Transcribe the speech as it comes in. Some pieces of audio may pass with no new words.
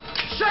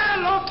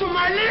to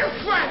my little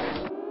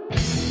friend.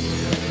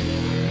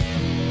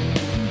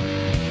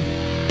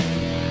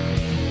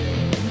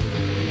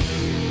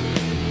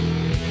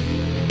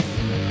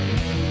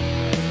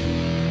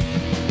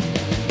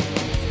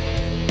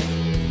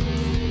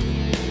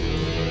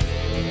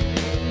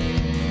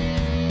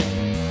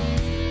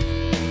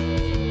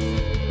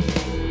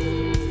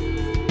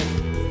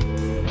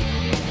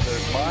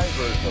 There's my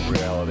version of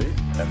reality,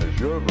 and there's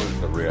your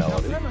version of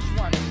reality. Now, premise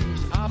one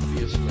seems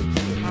obviously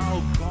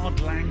how God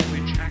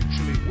language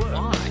actually works.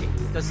 Why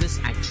does this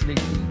actually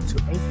lead to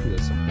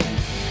atheism?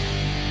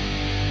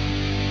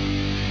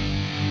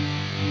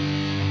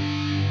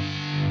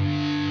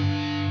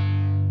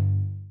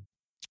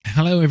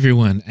 Hello,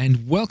 everyone,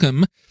 and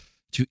welcome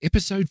to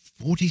episode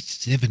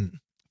 47.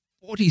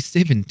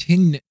 47,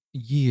 10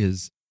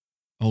 years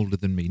older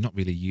than me. Not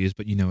really years,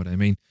 but you know what I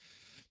mean.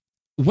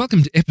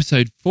 Welcome to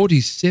episode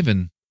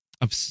 47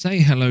 of Say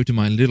Hello to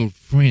My Little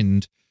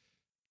Friend.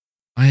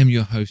 I am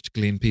your host,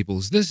 Glenn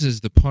Peoples. This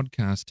is the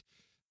podcast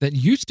that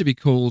used to be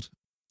called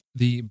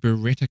the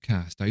Beretta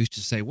Cast. I used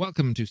to say,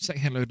 welcome to Say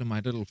Hello to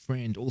My Little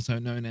Friend, also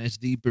known as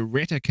the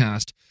Beretta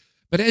Cast.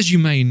 But as you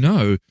may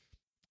know,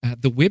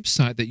 the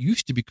website that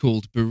used to be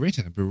called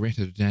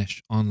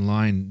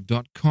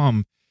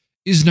beretta-online.com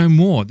is no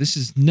more. This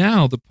is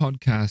now the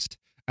podcast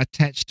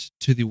attached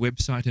to the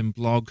website and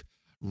blog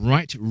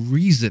Right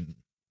Reason,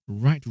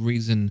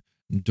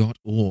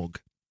 rightreason.org.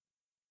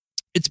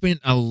 It's been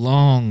a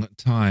long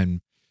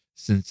time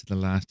since the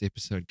last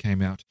episode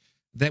came out.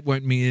 That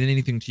won't mean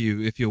anything to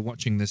you if you're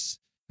watching this,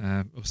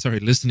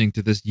 listening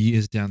to this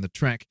years down the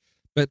track.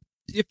 But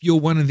if you're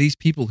one of these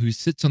people who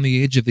sits on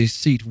the edge of their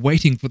seat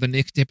waiting for the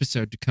next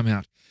episode to come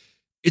out,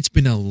 it's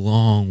been a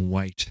long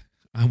wait.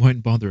 I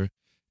won't bother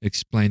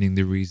explaining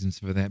the reasons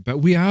for that, but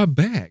we are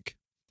back.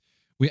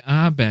 We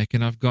are back,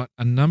 and I've got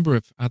a number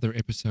of other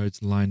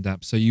episodes lined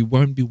up, so you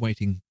won't be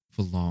waiting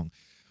for long.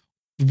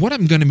 What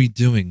I'm going to be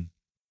doing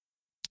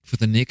for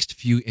the next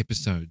few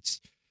episodes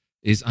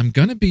is I'm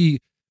going to be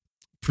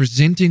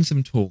presenting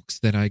some talks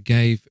that I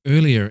gave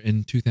earlier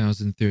in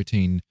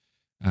 2013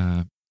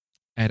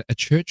 at a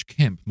church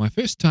camp, my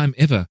first time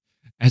ever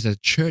as a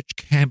church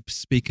camp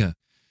speaker,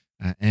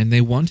 and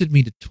they wanted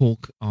me to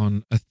talk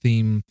on a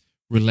theme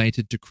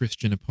related to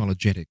Christian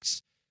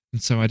apologetics.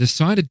 And so I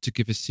decided to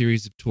give a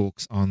series of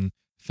talks on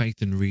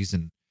faith and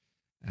reason.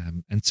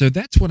 And so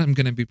that's what I'm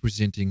going to be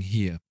presenting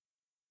here.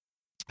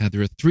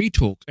 There are 3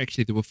 talks.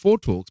 Actually, there were 4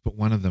 talks, but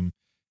one of them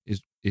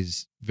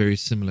is very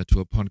similar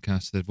to a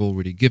podcast that I've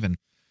already given.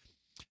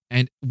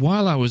 And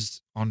while I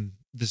was on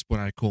this, what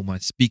I call my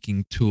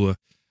speaking tour,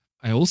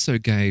 I also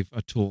gave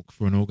a talk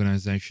for an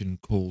organization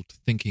called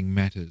Thinking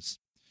Matters.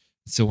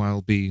 So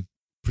I'll be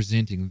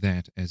presenting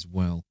that as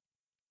well.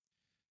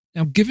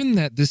 Now, given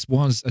that this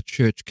was a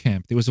church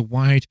camp, there was a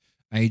wide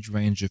age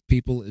range of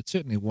people. It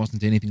certainly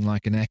wasn't anything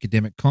like an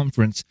academic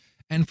conference.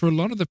 And for a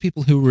lot of the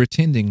people who were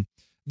attending,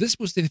 this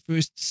was their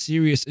first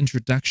serious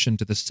introduction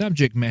to the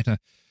subject matter.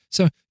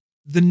 So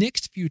the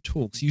next few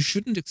talks, you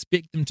shouldn't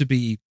expect them to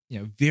be,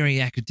 very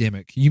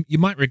academic. You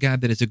might regard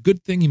that as a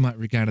good thing. You might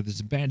regard it as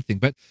a bad thing.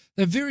 But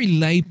they're very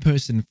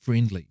layperson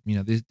friendly.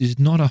 There's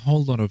not a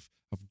whole lot of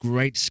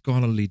great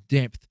scholarly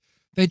depth.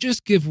 They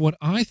just give what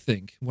I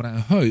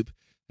hope,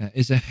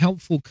 is a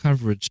helpful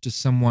coverage to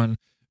someone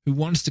who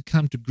wants to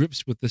come to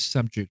grips with this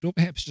subject, or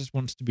perhaps just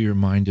wants to be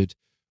reminded,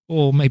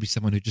 or maybe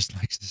someone who just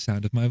likes the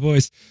sound of my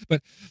voice.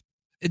 But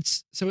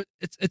it's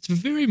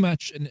very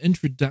much an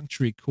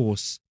introductory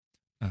course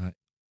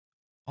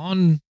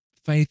on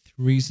faith,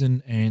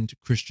 reason, and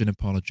Christian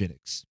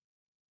apologetics.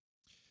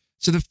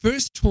 So the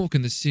first talk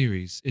in the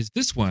series is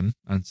this one,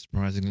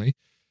 unsurprisingly,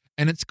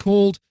 and it's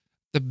called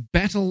The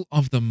Battle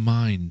of the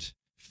Mind,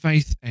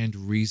 Faith and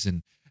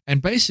Reason. And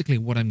basically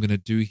what I'm going to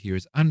do here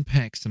is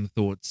unpack some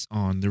thoughts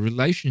on the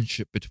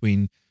relationship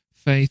between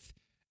faith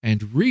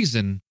and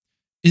reason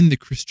in the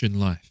Christian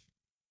life.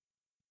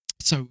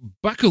 So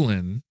buckle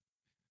in.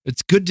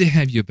 It's good to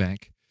have you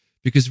back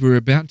because we're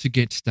about to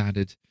get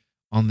started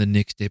on the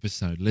next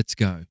episode. Let's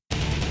go.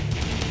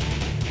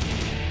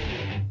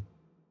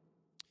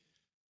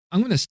 I'm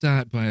going to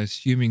start by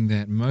assuming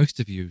that most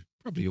of you,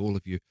 probably all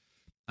of you,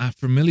 are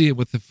familiar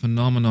with the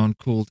phenomenon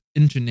called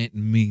internet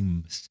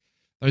memes.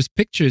 Those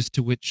pictures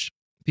to which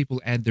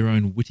people add their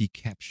own witty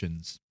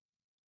captions.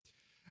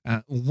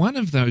 One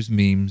of those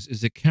memes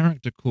is a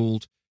character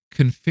called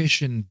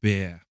Confession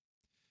Bear.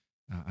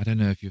 I don't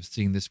know if you've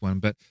seen this one,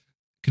 but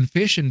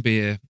Confession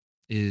Bear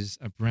is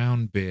a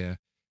brown bear,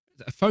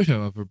 a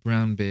photo of a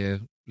brown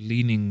bear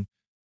leaning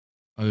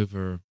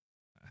over,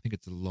 I think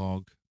it's a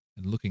log,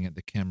 and looking at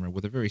the camera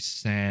with a very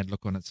sad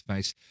look on its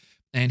face.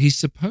 And he's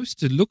supposed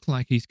to look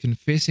like he's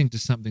confessing to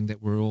something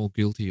that we're all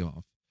guilty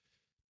of.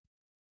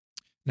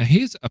 Now,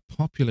 here's a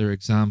popular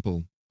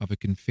example of a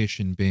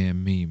Confession Bear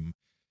meme.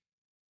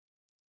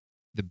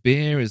 The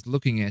bear is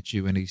looking at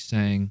you and he's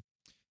saying,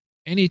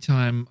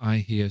 anytime I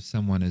hear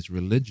someone is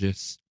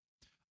religious,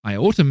 I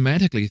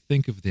automatically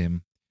think of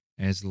them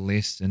as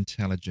less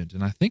intelligent.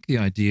 And I think the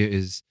idea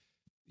is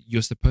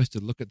you're supposed to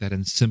look at that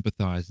and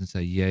sympathize and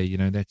say, yeah,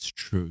 that's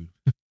true.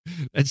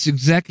 That's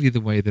exactly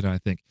the way that I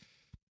think.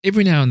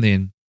 Every now and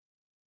then,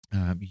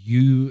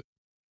 you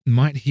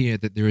might hear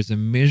that there is a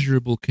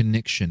measurable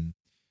connection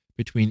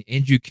between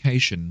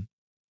education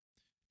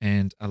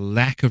and a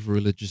lack of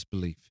religious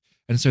belief.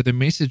 And so the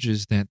message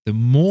is that the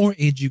more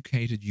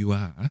educated you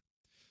are,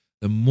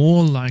 the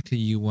more likely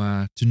you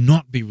are to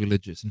not be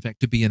religious, in fact,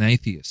 to be an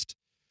atheist.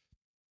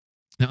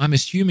 Now, I'm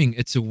assuming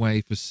it's a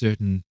way for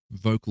certain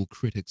vocal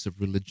critics of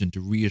religion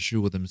to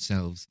reassure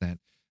themselves that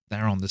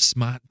they're on the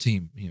smart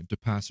team, to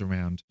pass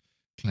around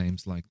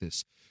claims like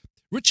this.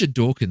 Richard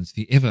Dawkins,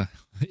 the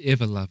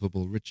ever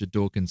lovable Richard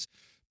Dawkins,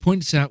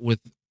 points out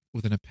with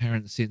an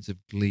apparent sense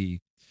of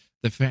glee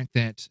the fact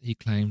that he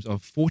claims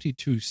of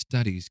 42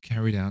 studies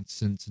carried out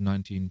since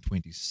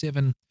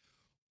 1927,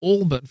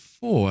 all but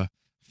 4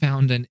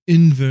 found an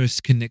inverse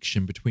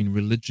connection between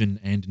religion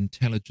and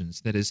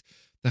intelligence. That is,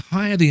 the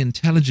higher the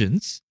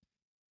intelligence,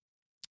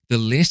 the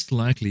less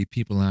likely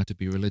people are to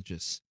be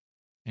religious.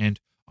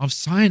 And of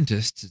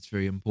scientists, it's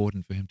very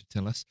important for him to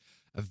tell us,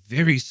 a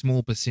very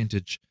small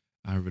percentage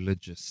are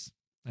religious.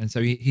 And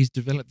so he's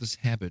developed this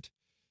habit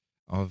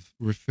of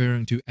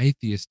referring to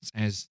atheists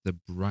as the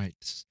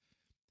brights,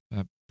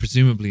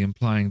 presumably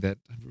implying that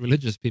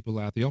religious people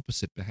are the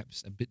opposite,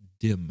 perhaps a bit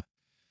dim.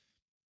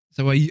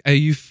 So are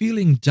you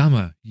feeling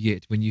dumber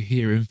yet when you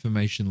hear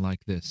information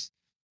like this?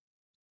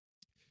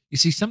 You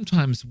see,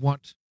 sometimes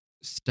what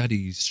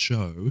studies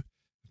show,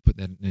 put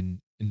that in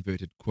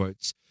inverted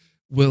quotes,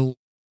 will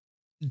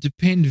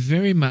depend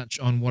very much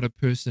on what a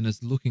person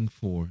is looking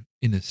for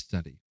in a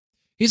study.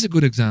 Here's a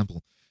good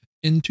example.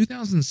 In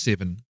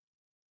 2007,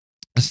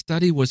 a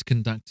study was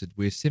conducted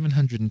where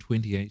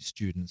 728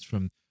 students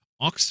from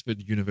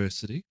Oxford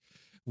University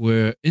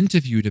were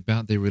interviewed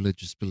about their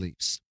religious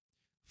beliefs.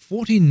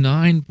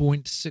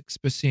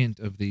 49.6%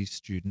 of these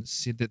students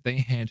said that they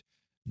had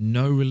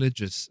no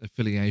religious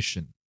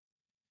affiliation.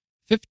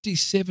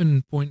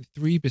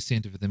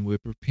 57.3% of them were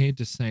prepared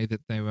to say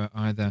that they were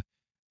either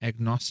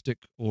agnostic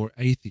or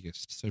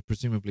atheist. So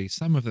presumably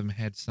some of them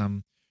had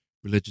some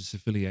religious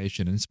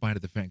affiliation in spite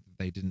of the fact that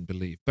they didn't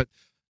believe. But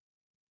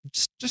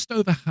just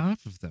over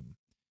half of them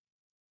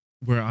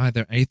were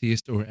either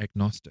atheist or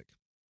agnostic.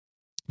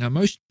 Now,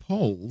 most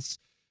polls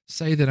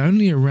say that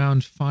only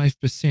around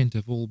 5%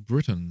 of all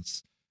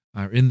Britons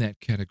are in that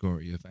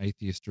category of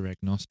atheist or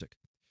agnostic.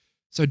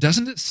 So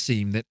doesn't it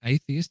seem that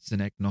atheists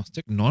and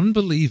agnostic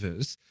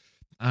non-believers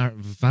are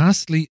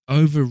vastly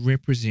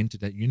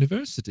overrepresented at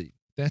university?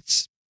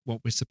 That's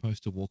what we're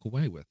supposed to walk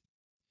away with.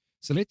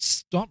 So let's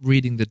stop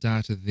reading the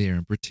data there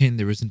and pretend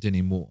there isn't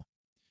any more.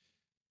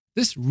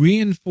 This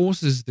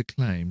reinforces the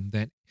claim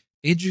that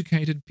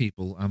educated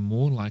people are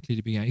more likely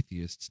to be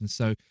atheists, and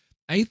so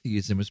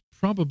atheism is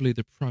probably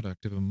the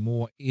product of a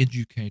more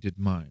educated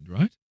mind,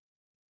 right?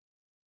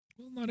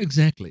 Well, not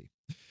exactly.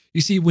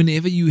 You see,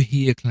 whenever you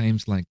hear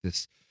claims like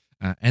this,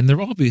 and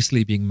they're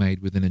obviously being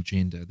made with an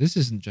agenda, this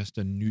isn't just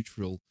a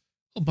neutral,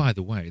 oh, by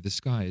the way, the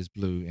sky is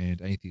blue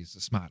and atheists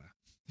are smarter.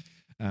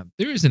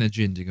 There is an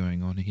agenda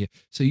going on here,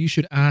 so you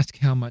should ask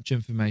how much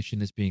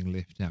information is being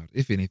left out,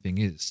 if anything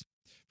is.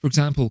 For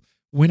example,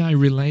 when I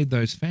relayed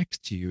those facts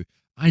to you,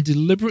 I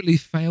deliberately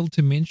failed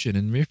to mention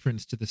in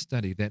reference to the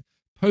study that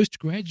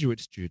postgraduate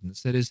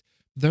students, that is,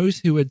 those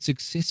who had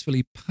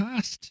successfully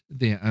passed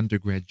their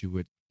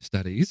undergraduate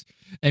studies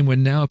and were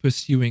now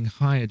pursuing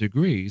higher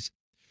degrees,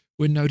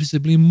 were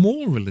noticeably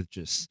more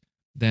religious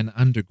than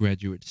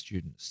undergraduate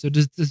students. So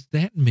does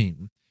that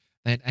mean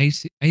that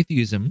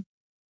atheism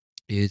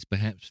is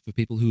perhaps for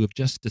people who have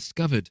just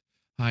discovered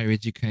higher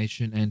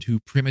education and who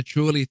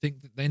prematurely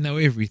think that they know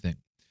everything?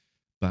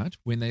 But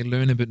when they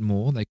learn a bit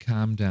more, they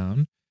calm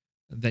down,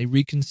 they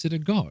reconsider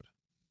God.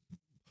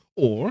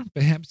 Or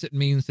perhaps it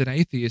means that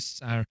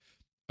atheists are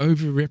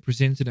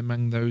overrepresented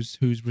among those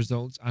whose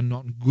results are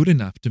not good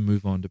enough to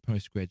move on to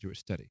postgraduate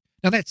study.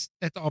 Now, that's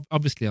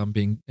obviously I'm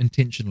being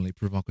intentionally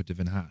provocative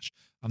and harsh.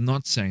 I'm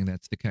not saying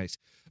that's the case.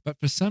 But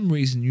for some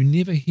reason, you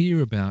never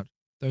hear about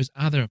those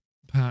other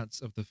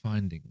parts of the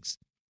findings.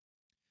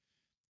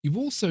 You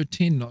also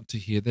tend not to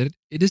hear that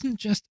it isn't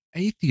just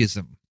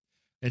atheism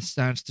that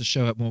starts to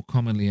show up more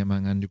commonly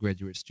among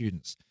undergraduate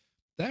students.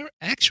 They're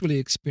actually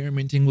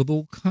experimenting with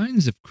all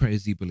kinds of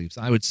crazy beliefs.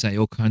 I would say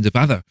all kinds of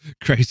other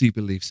crazy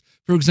beliefs.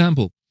 For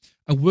example,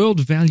 a World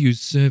Values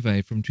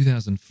survey from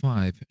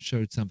 2005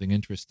 showed something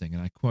interesting,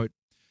 and I quote,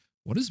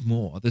 "What is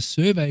more, the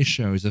survey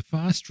shows a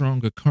far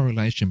stronger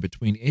correlation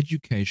between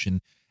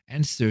education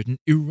and certain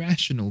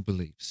irrational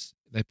beliefs."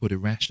 They put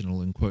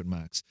irrational in quote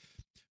marks.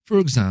 For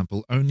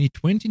example, only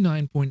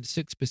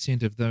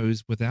 29.6% of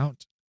those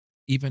without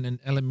even an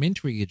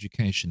elementary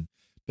education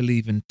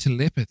believe in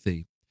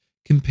telepathy,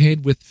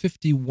 compared with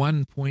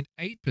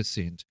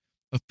 51.8%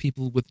 of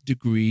people with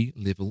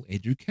degree-level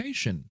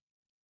education.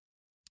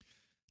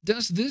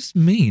 Does this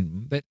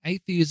mean that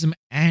atheism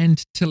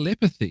and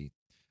telepathy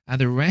are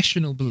the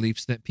rational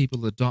beliefs that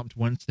people adopt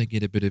once they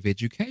get a bit of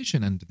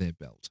education under their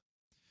belt?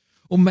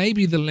 Or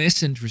maybe the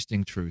less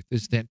interesting truth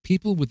is that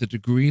people with a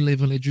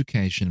degree-level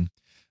education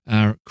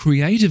are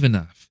creative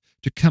enough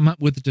to come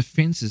up with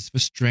defenses for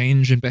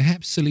strange and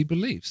perhaps silly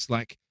beliefs,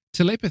 like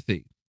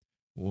telepathy,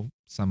 or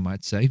some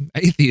might say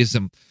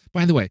atheism.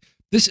 By the way,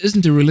 this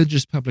isn't a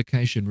religious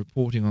publication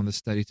reporting on the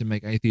study to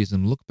make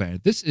atheism look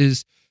bad. This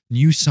is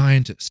New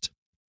Scientist,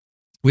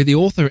 where the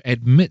author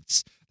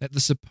admits that the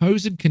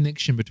supposed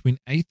connection between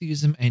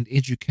atheism and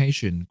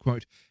education,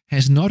 quote,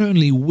 has not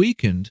only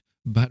weakened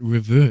but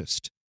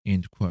reversed,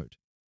 end quote.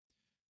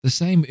 The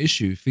same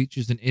issue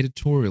features an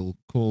editorial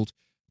called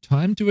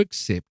Time to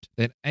Accept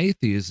That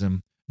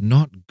Atheism,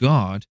 Not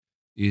God,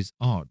 is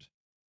Odd,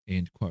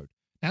 end quote.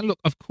 Now, look,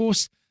 of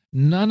course,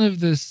 none of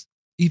this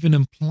even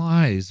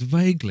implies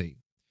vaguely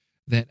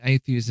that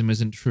atheism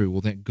isn't true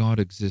or that God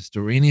exists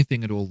or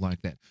anything at all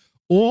like that.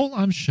 All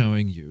I'm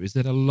showing you is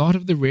that a lot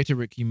of the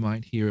rhetoric you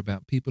might hear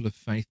about people of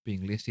faith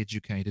being less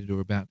educated or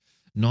about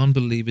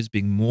non-believers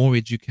being more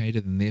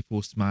educated and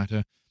therefore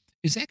smarter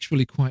is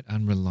actually quite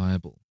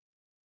unreliable.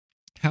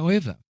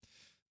 However,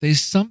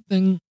 there's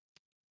something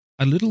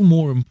a little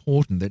more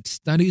important that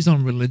studies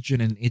on religion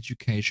and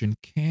education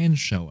can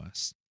show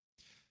us.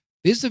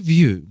 There's a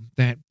view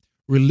that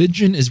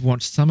religion is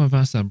what some of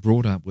us are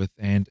brought up with,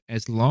 and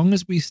as long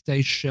as we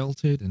stay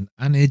sheltered and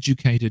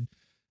uneducated,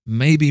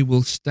 maybe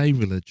we'll stay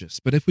religious.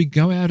 But if we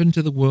go out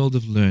into the world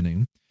of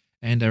learning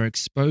and are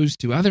exposed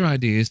to other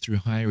ideas through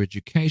higher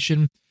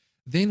education,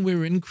 then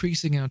we're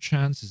increasing our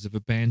chances of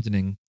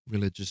abandoning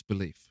religious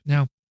belief.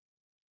 Now,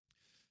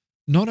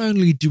 not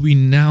only do we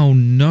now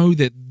know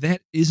that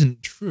that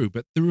isn't true,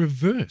 but the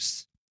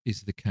reverse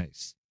is the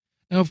case.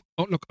 Now,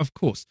 look, of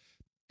course,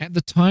 at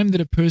the time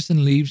that a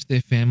person leaves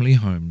their family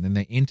home and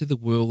they enter the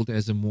world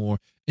as a more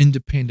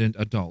independent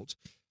adult,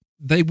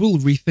 they will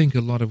rethink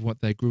a lot of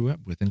what they grew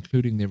up with,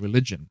 including their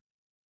religion,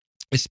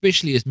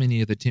 especially as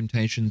many of the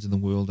temptations in the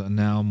world are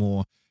now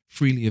more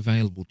freely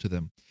available to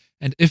them.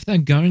 And if they're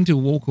going to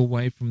walk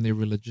away from their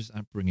religious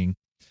upbringing,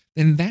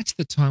 then that's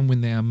the time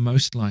when they are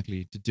most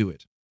likely to do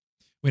it,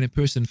 when a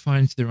person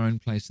finds their own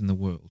place in the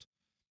world.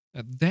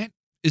 That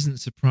isn't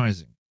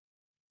surprising.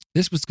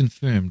 This was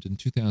confirmed in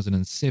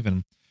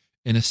 2007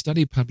 in a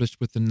study published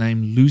with the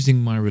name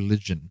Losing My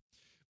Religion,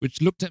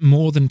 which looked at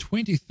more than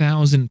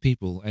 20,000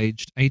 people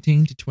aged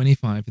 18 to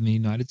 25 in the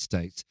United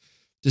States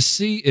to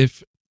see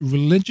if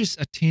religious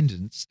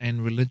attendance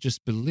and religious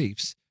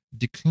beliefs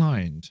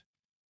declined.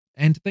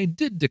 And they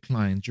did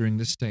decline during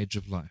this stage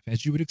of life,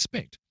 as you would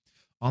expect.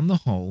 On the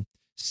whole,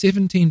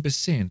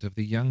 17% of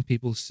the young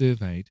people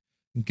surveyed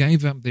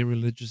gave up their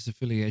religious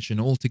affiliation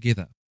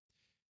altogether.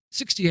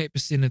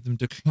 68% of them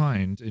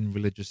declined in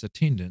religious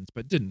attendance,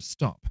 but didn't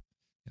stop.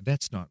 And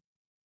that's not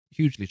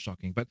hugely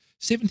shocking, but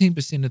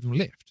 17% of them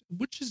left,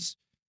 which is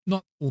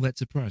not all that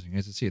surprising.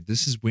 As I said,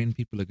 this is when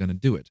people are going to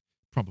do it,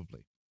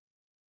 probably.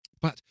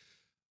 But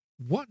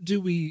what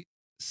do we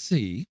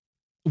see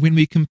when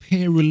we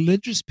compare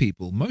religious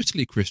people,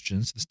 mostly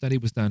Christians? The study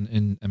was done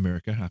in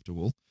America, after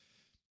all.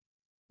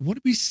 What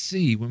do we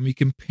see when we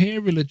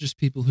compare religious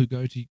people who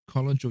go to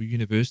college or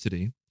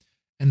university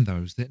and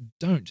those that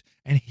don't?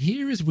 And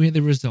here is where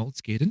the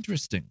results get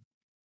interesting.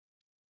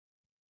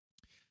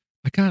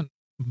 I can't,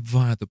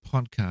 via the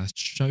podcast,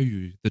 show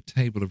you the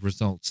table of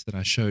results that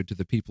I showed to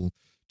the people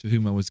to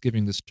whom I was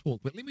giving this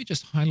talk, but let me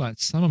just highlight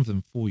some of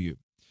them for you.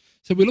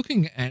 So we're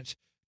looking at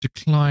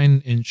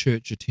decline in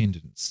church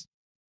attendance.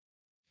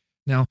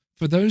 Now,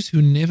 for those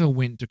who never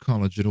went to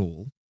college at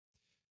all,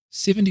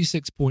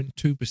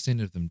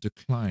 76.2% of them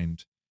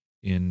declined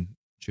in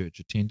church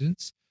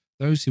attendance.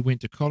 Those who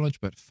went to college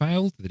but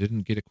failed, they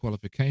didn't get a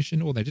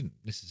qualification, or they didn't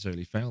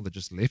necessarily fail, they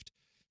just left,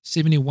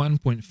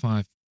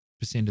 71.5%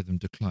 of them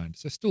declined,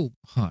 so still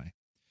high.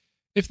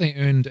 If they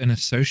earned an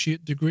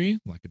associate degree,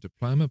 like a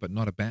diploma, but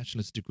not a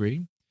bachelor's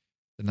degree,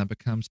 the number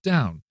comes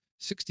down,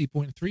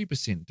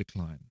 60.3%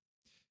 decline.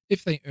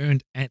 If they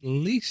earned at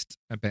least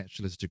a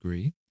bachelor's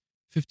degree,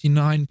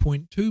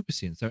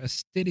 59.2%, so a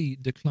steady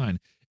decline.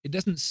 It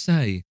doesn't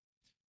say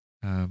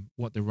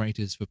what the rate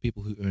is for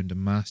people who earned a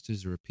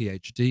master's or a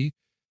PhD.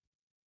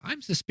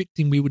 I'm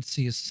suspecting we would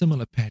see a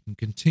similar pattern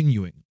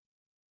continuing,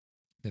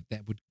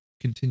 that would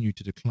continue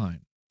to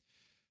decline.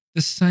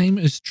 The same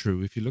is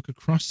true if you look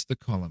across the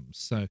columns.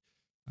 So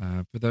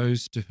for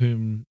those to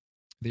whom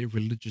their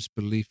religious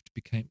beliefs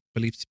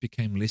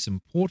became less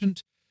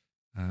important,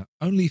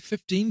 only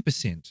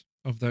 15%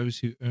 of those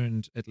who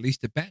earned at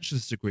least a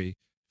bachelor's degree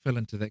fell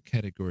into that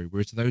category,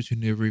 whereas those who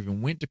never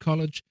even went to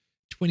college,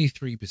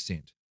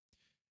 23%.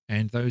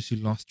 And those who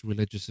lost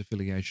religious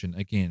affiliation,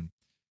 again,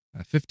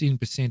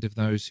 15% of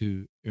those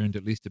who earned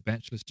at least a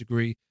bachelor's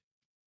degree,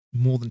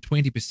 more than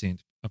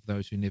 20% of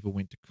those who never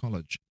went to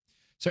college.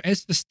 So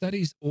as the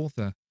study's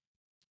author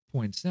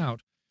points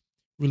out,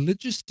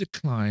 religious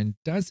decline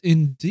does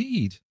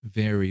indeed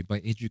vary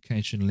by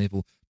education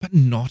level, but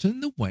not in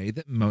the way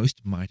that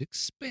most might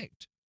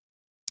expect.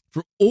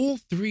 For all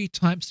three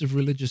types of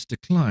religious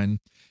decline,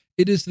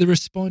 it is the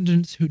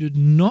respondents who did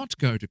not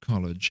go to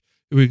college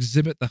who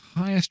exhibit the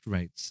highest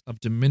rates of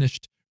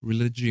diminished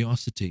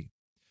religiosity.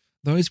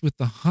 Those with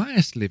the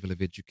highest level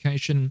of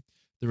education,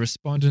 the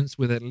respondents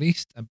with at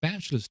least a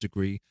bachelor's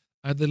degree,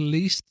 are the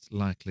least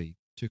likely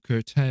to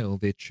curtail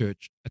their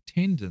church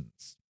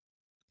attendance.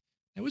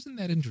 Now, isn't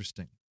that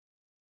interesting?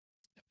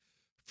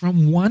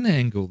 From one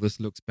angle, this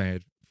looks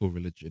bad for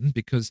religion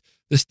because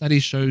the study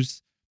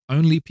shows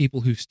only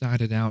people who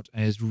started out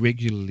as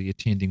regularly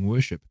attending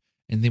worship,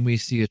 and then we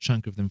see a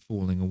chunk of them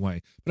falling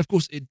away. But of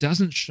course, it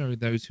doesn't show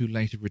those who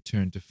later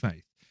returned to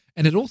faith.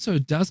 And it also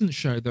doesn't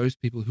show those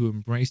people who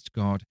embraced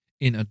God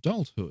in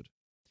adulthood.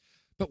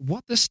 But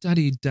what the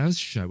study does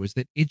show is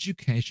that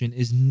education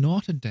is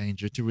not a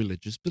danger to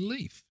religious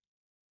belief.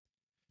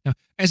 Now,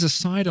 as a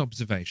side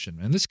observation,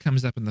 and this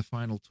comes up in the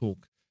final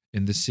talk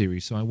in this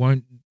series, so I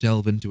won't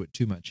delve into it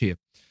too much here,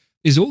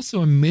 there's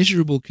also a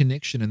measurable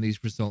connection in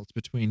these results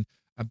between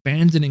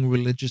abandoning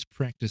religious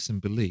practice and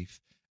belief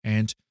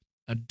and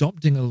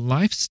adopting a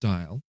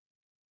lifestyle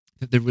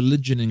that the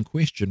religion in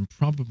question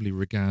probably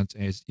regards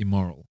as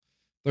immoral.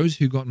 Those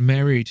who got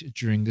married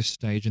during this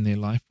stage in their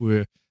life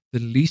were the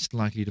least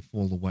likely to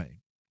fall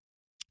away,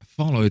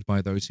 followed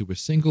by those who were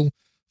single,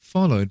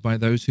 followed by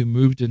those who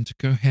moved into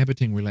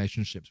cohabiting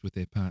relationships with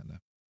their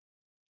partner.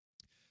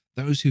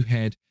 Those who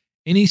had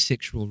any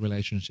sexual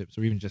relationships,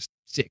 or even just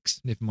sex,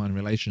 never mind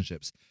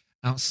relationships,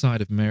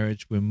 outside of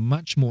marriage were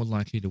much more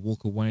likely to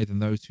walk away than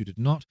those who did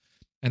not,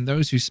 and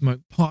those who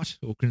smoked pot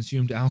or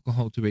consumed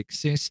alcohol to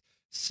excess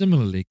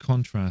similarly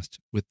contrast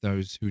with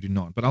those who do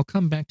not. But I'll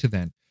come back to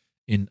that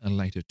in a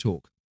later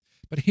talk.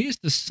 But here's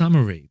the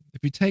summary.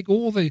 If you take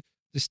all the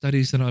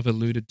studies that I've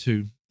alluded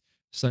to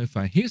so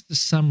far, here's the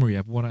summary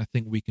of what I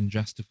think we can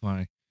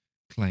justify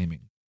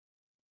claiming.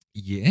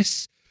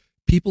 Yes,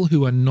 people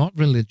who are not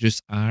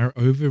religious are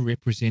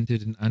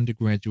overrepresented in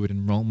undergraduate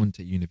enrollment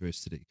at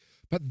university,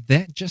 but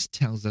that just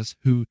tells us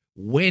who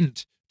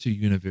went to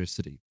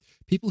university.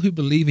 People who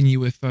believe in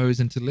UFOs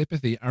and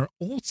telepathy are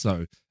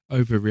also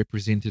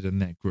overrepresented in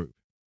that group.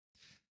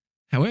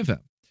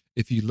 However,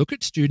 if you look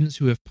at students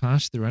who have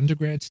passed their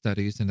undergrad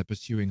studies and are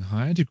pursuing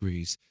higher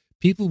degrees,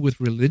 people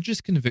with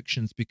religious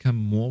convictions become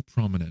more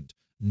prominent,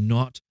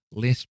 not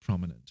less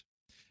prominent.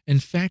 In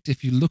fact,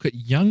 if you look at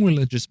young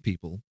religious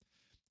people,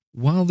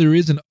 while there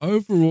is an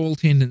overall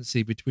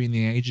tendency between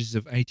the ages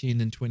of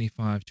 18 and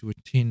 25 to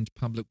attend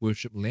public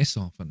worship less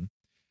often,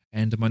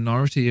 and a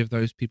minority of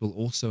those people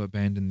also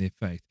abandon their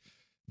faith,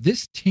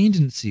 this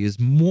tendency is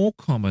more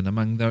common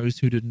among those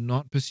who did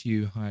not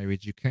pursue higher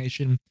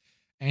education,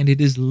 and it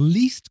is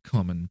least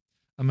common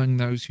among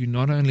those who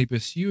not only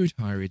pursued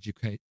higher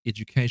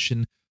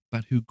education,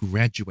 but who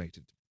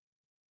graduated.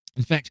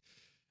 In fact,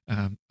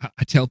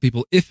 I tell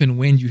people, if and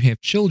when you have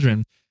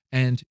children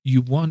and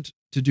you want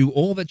to do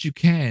all that you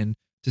can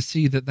to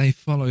see that they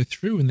follow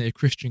through in their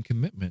Christian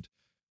commitment,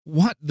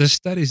 what the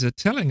studies are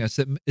telling us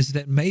is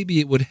that maybe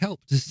it would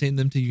help to send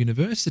them to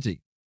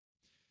university.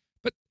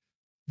 But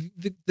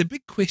the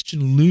big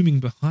question looming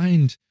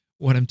behind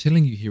what I'm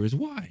telling you here is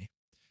why?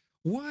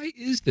 Why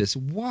is this?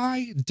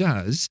 Why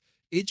does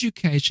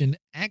education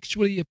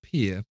actually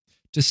appear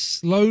to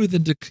slow the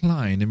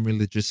decline in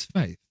religious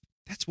faith?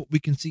 That's what we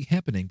can see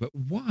happening. But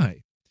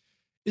why?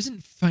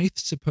 Isn't faith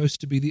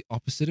supposed to be the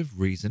opposite of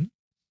reason?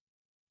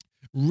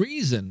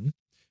 Reason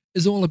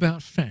is all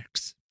about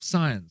facts,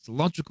 science,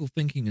 logical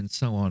thinking, and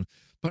so on.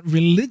 But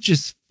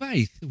religious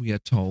faith, we are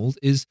told,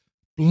 is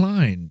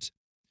blind,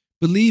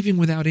 believing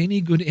without any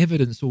good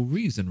evidence or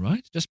reason,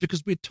 right? Just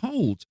because we're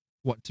told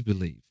what to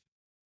believe.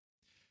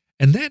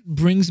 And that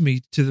brings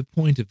me to the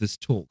point of this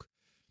talk.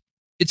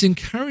 It's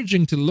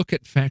encouraging to look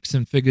at facts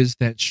and figures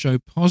that show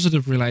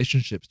positive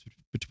relationships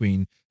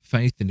between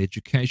faith and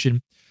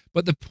education.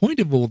 But the point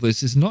of all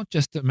this is not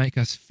just to make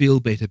us feel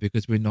better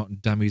because we're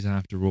not dummies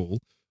after all,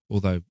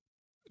 although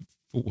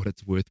for what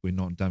it's worth, we're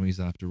not dummies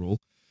after all.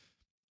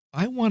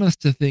 I want us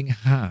to think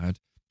hard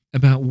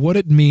about what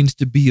it means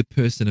to be a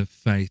person of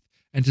faith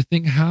and to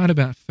think hard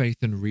about faith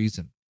and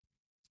reason.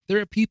 There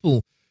are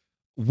people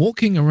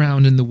walking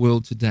around in the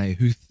world today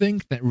who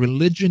think that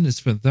religion is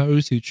for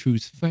those who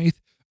choose faith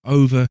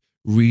over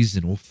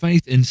reason, or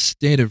faith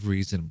instead of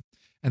reason,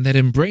 and that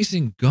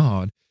embracing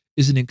God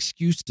is an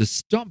excuse to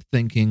stop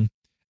thinking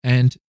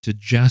and to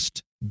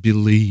just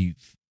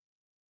believe.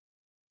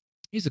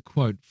 Here's a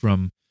quote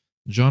from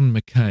John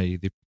Mackay,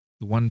 the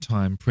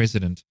one-time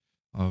president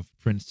of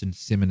Princeton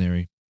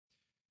Seminary.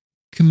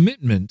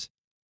 Commitment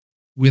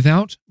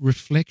without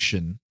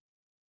reflection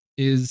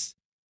is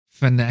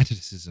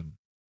fanaticism.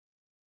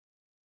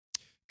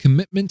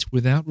 Commitment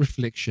without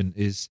reflection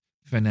is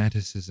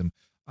fanaticism.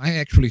 I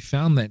actually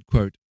found that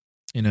quote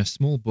in a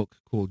small book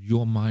called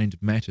Your Mind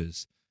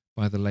Matters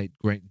by the late,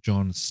 great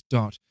John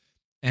Stott.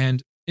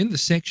 And in the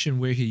section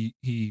where he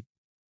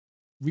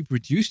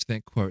reproduced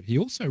that quote, he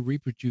also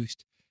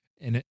reproduced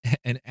an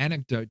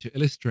anecdote to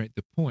illustrate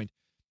the point.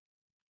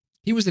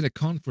 He was at a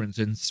conference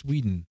in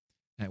Sweden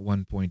at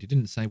one point. He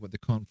didn't say what the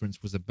conference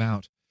was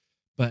about,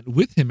 but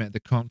with him at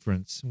the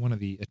conference, one of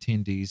the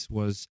attendees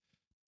was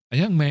a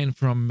young man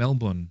from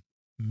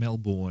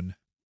Melbourne,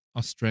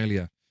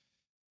 Australia.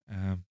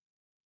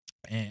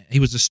 And he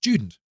was a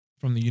student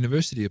from the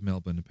University of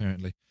Melbourne,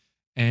 apparently.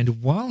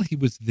 And while he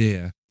was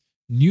there,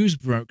 news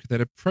broke that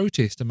a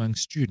protest among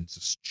students,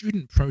 a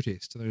student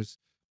protest, those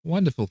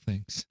wonderful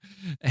things,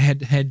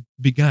 had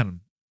begun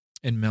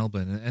in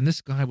Melbourne. And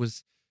this guy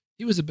was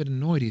a bit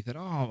annoyed. He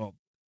thought,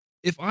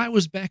 If I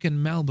was back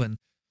in Melbourne,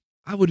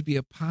 I would be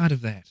a part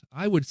of that.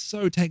 I would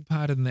so take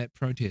part in that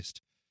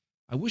protest.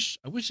 I wish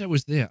I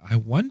was there. I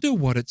wonder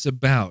what it's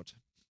about.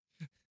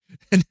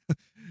 And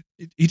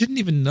he didn't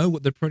even know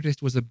what the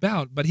protest was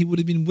about, but he would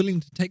have been willing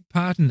to take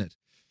part in it.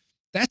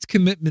 That's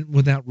commitment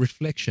without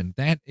reflection.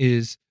 That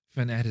is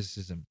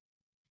fanaticism.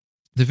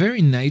 The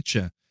very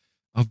nature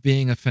of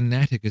being a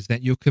fanatic is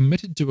that you're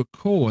committed to a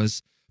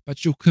cause,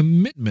 but your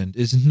commitment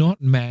is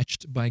not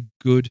matched by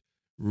good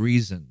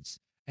reasons.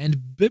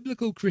 And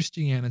biblical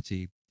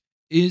Christianity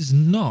is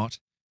not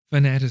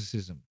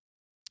fanaticism.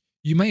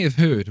 You may have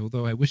heard,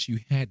 although I wish you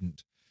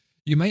hadn't,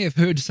 you may have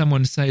heard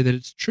someone say that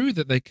it's true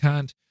that they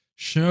can't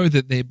show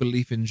that their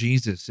belief in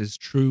Jesus is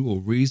true or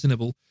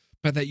reasonable,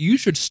 but that you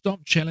should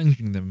stop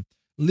challenging them,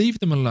 leave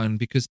them alone,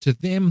 because to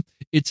them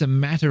it's a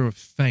matter of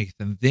faith,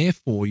 and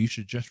therefore you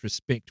should just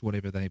respect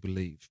whatever they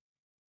believe.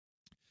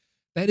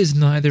 That is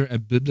neither a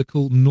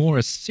biblical nor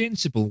a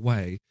sensible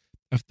way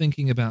of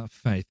thinking about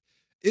faith.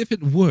 If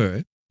that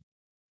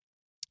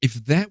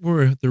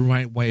were the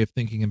right way of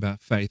thinking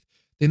about faith,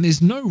 then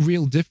there's no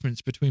real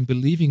difference between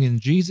believing in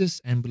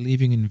Jesus and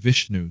believing in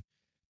Vishnu.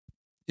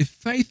 If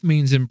faith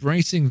means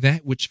embracing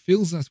that which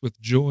fills us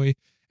with joy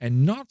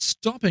and not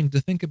stopping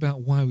to think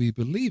about why we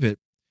believe it,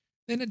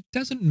 then it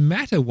doesn't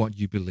matter what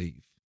you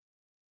believe.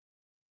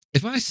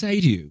 If I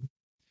say to you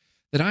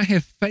that I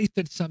have faith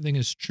that something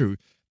is true,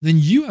 then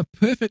you are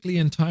perfectly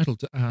entitled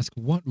to ask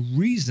what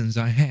reasons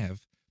I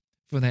have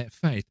for that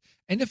faith.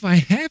 And if I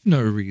have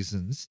no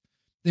reasons,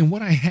 then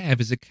what I have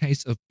is a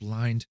case of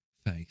blind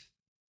faith.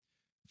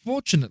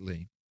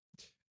 Fortunately,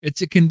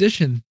 it's a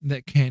condition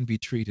that can be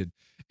treated.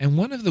 And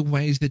one of the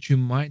ways that you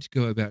might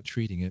go about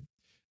treating it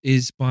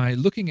is by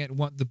looking at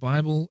what the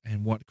Bible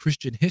and what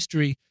Christian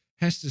history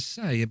has to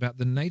say about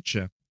the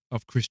nature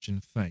of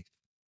Christian faith.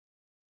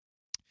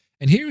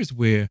 And here is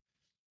where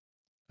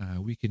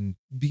we can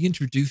be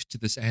introduced to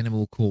this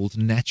animal called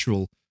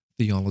natural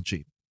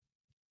theology.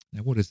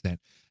 Now, what is that?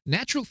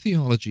 Natural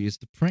theology is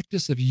the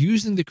practice of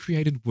using the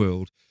created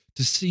world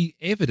to see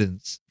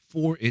evidence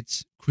for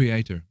its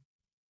creator.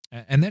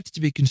 And that's to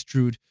be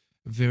construed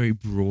very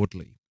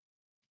broadly.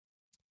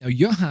 Now,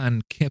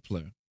 Johann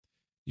Kepler,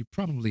 you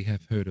probably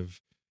have heard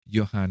of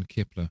Johann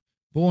Kepler,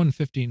 born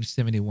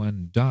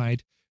 1571,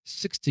 died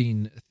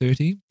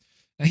 1630.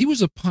 Now, he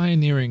was a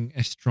pioneering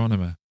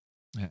astronomer,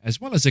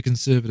 as well as a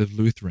conservative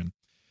Lutheran.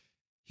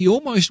 He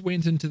almost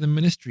went into the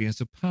ministry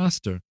as a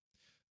pastor,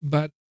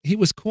 but he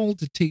was called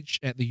to teach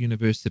at the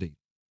university.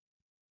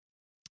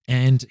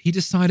 And he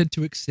decided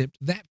to accept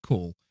that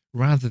call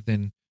rather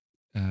than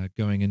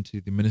going into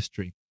the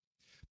ministry,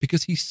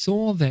 because he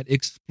saw that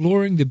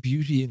exploring the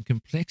beauty and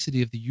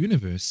complexity of the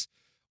universe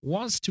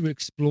was to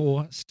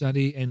explore,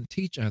 study, and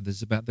teach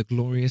others about the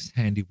glorious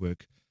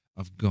handiwork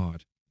of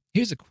God.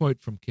 Here's a quote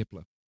from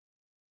Kepler.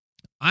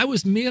 "I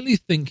was merely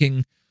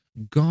thinking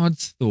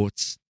God's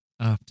thoughts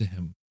after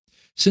him.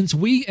 Since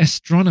we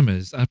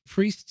astronomers are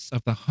priests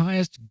of the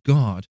highest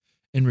God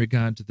in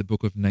regard to the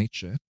book of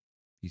nature,"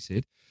 he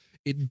said,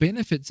 "it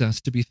benefits us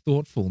to be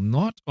thoughtful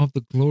not of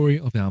the glory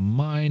of our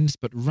minds,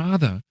 but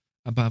rather,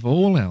 above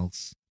all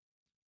else,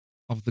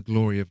 of the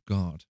glory of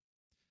God."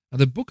 Now,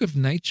 the book of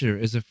nature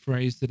is a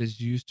phrase that is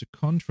used to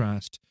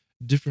contrast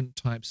different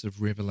types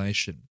of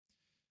revelation.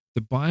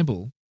 The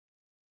Bible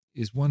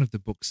is one of the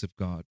books of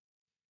God.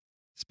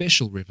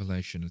 Special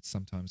revelation, it's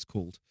sometimes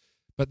called.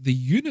 But the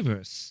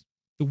universe,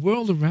 the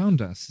world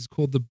around us, is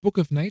called the book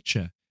of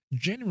nature,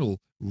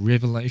 general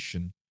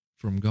revelation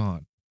from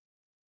God.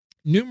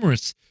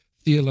 Numerous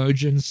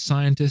theologians,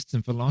 scientists,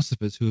 and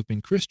philosophers who have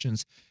been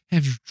Christians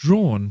have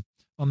drawn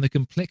on the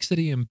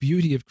complexity and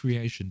beauty of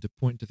creation to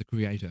point to the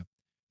Creator.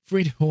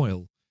 Fred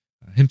Hoyle,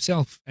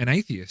 himself an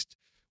atheist,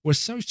 was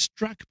so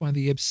struck by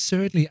the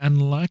absurdly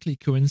unlikely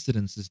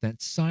coincidences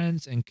that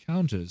science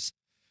encounters,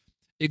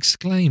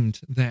 exclaimed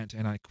that,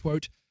 and I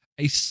quote,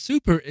 "a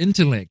super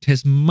intellect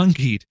has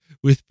monkeyed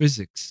with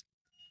physics,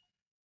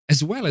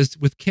 as well as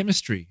with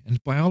chemistry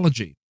and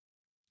biology."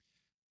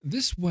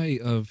 This way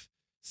of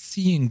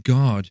seeing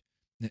God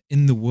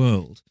in the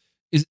world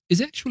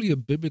is actually a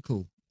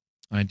biblical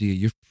idea.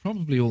 You've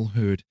probably all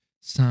heard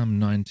Psalm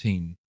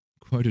 19,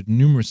 quoted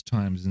numerous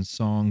times in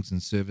songs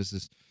and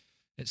services.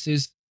 It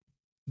says,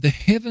 "The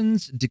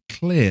heavens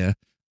declare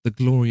the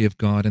glory of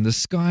God, and the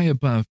sky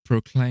above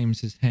proclaims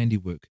his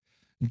handiwork.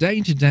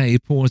 Day to day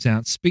pours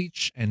out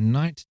speech, and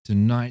night to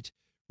night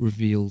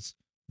reveals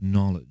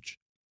knowledge."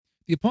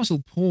 The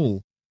Apostle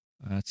Paul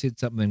said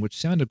something which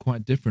sounded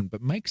quite different,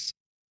 but makes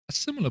a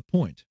similar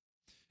point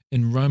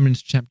in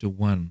Romans chapter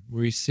 1,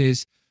 where he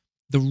says,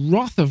 "The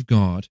wrath of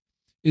God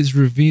is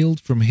revealed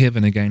from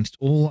heaven against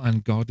all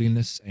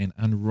ungodliness and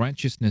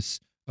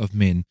unrighteousness of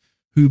men,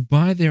 who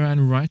by their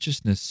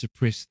unrighteousness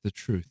suppress the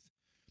truth.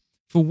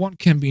 For what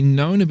can be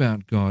known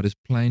about God is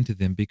plain to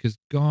them, because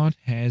God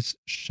has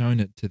shown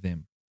it to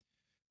them.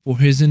 For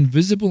his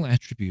invisible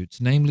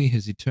attributes, namely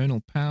his eternal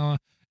power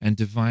and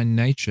divine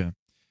nature,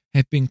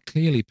 have been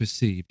clearly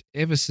perceived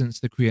ever since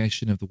the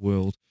creation of the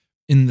world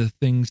in the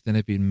things that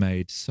have been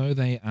made, so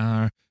they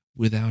are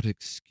without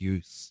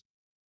excuse."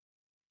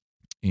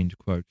 End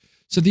quote.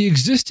 So the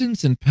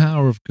existence and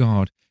power of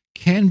God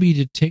can be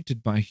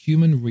detected by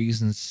human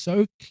reason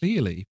so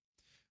clearly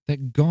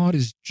that God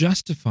is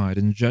justified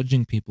in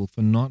judging people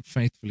for not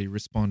faithfully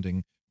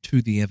responding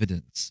to the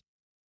evidence.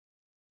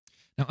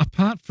 Now,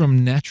 apart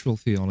from natural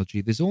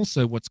theology, there's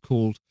also what's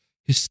called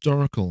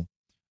historical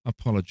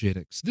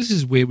apologetics. This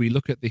is where we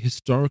look at the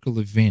historical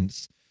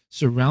events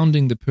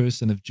surrounding the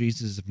person of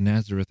Jesus of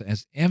Nazareth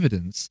as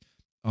evidence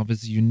of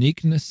his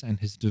uniqueness and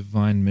his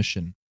divine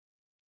mission.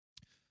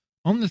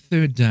 On the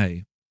third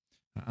day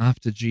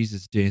after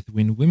Jesus' death,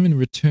 when women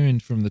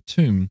returned from the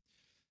tomb,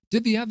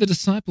 did the other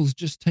disciples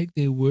just take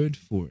their word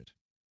for it?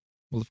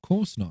 Well, of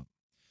course not.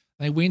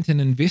 They went and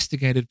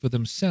investigated for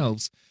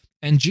themselves,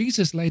 and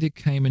Jesus later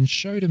came and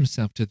showed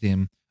himself to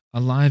them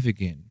alive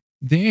again.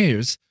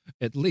 Theirs,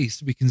 at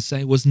least we can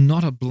say, was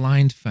not a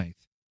blind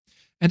faith.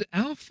 And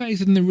our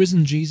faith in the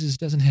risen Jesus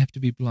doesn't have to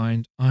be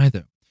blind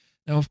either.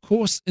 Now, of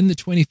course, in the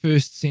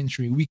 21st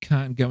century, we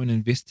can't go and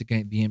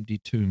investigate the empty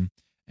tomb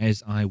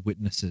as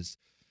eyewitnesses.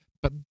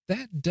 But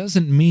that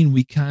doesn't mean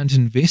we can't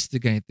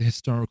investigate the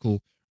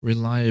historical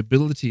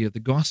reliability of the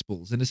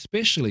Gospels, and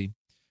especially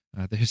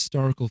the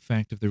historical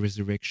fact of the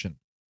resurrection.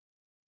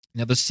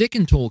 Now, the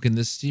second talk in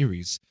this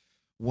series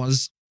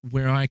was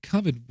where I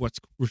covered what's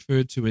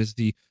referred to as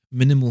the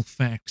minimal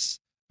facts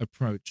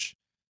approach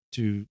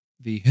to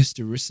the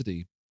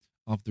historicity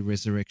of the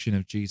resurrection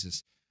of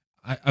Jesus.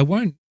 I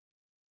won't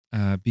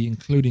be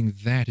including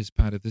that as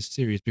part of this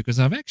series because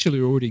I've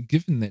actually already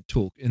given that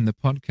talk in the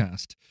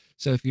podcast.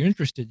 So if you're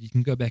interested, you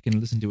can go back and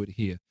listen to it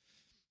here.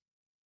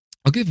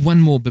 I'll give one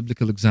more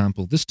biblical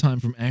example, this time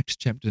from Acts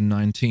chapter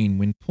 19,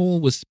 when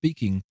Paul was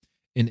speaking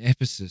in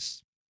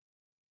Ephesus.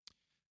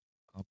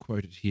 I'll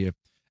quote it here.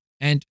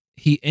 And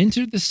he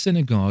entered the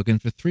synagogue and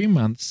for 3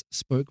 months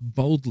spoke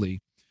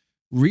boldly,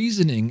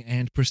 reasoning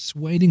and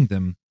persuading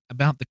them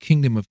about the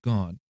kingdom of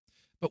God.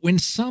 But when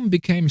some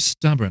became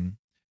stubborn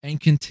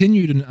and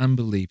continued in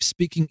unbelief,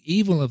 speaking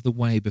evil of the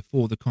way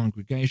before the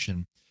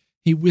congregation,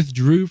 he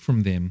withdrew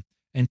from them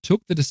and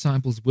took the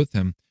disciples with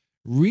him,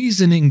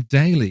 reasoning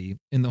daily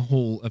in the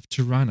hall of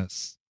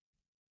Tyrannus.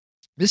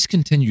 This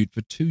continued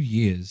for 2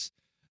 years,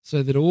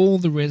 so that all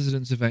the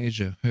residents of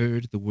Asia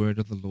heard the word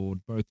of the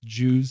Lord, both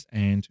Jews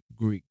and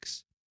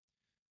Greeks.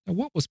 Now,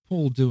 what was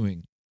Paul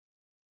doing?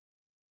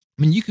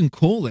 I mean, you can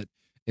call it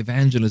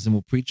evangelism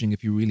or preaching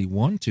if you really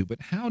want to,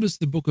 but how does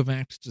the book of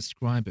Acts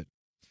describe it?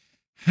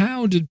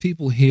 How did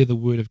people hear the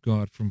word of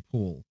God from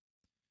Paul?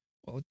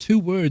 Well, 2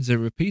 words are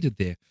repeated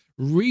there,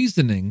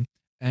 reasoning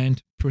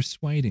and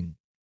persuading.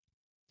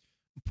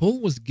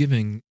 Paul was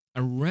giving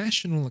a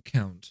rational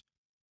account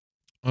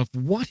of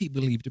what he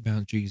believed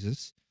about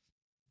Jesus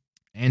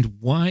and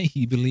why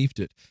he believed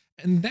it.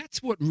 And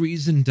that's what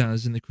reason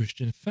does in the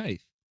Christian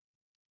faith.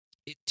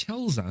 It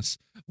tells us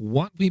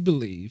what we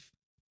believe,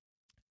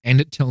 and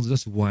it tells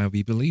us why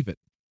we believe it.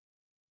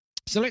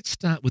 So let's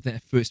start with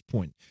that first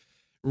point.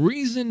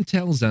 Reason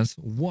tells us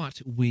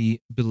what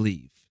we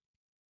believe.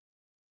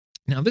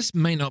 Now, this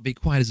may not be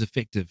quite as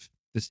effective,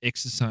 this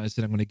exercise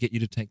that I'm going to get you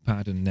to take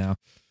part in now.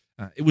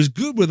 It was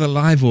good with a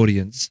live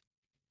audience,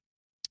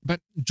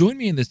 but join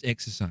me in this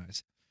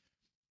exercise.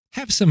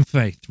 Have some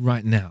faith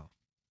right now.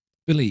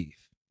 Believe.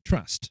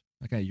 Trust.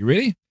 Okay, you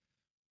ready?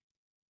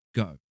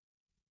 Go.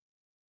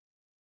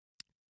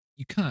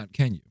 You can't,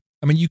 can you?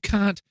 I mean, you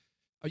can't.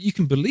 You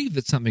can believe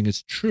that something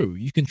is true.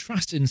 You can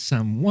trust in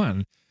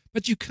someone,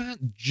 but you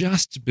can't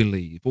just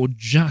believe or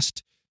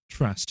just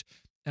trust.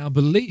 Our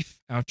belief,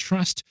 our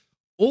trust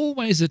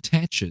always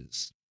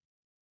attaches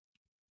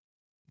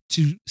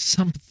to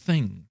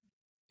something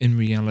in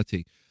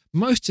reality.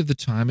 Most of the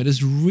time, it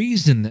is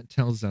reason that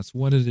tells us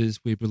what it is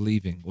we're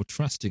believing or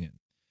trusting in.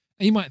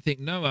 And you might think,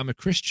 no, I'm a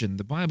Christian.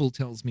 The Bible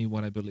tells me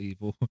what I believe.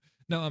 Or,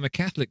 no, I'm a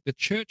Catholic. The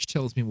church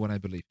tells me what I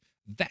believe.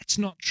 That's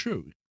not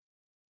true.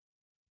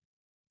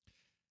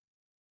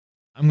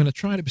 I'm going to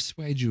try to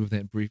persuade you of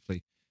that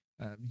briefly.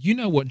 You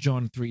know what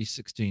John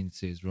 3:16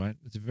 says, right?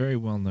 It's a very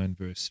well-known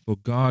verse. For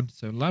God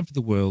so loved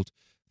the world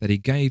that he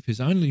gave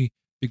his only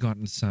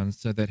begotten Son,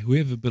 so that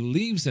whoever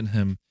believes in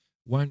him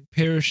won't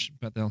perish,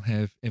 but they'll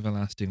have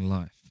everlasting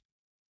life.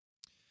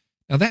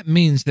 Now that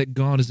means that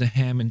God is a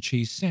ham and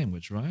cheese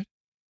sandwich, right?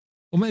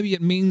 Or maybe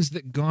it means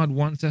that God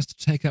wants us to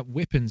take up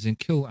weapons and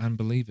kill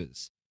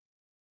unbelievers.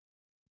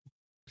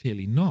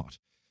 Clearly not.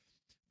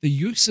 The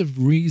use of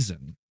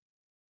reason,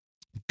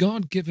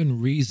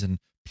 God-given reason,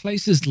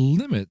 places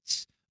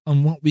limits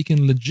on what we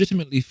can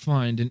legitimately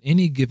find in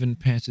any given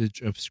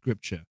passage of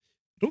Scripture.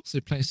 It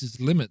also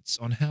places limits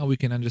on how we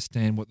can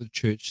understand what the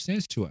church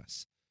says to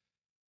us.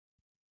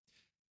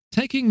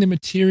 Taking the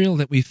material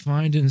that we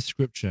find in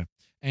Scripture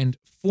and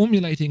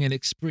formulating and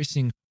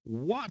expressing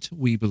what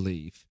we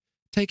believe,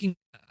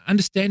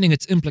 understanding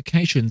its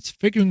implications,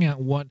 figuring out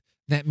what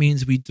that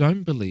means we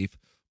don't believe,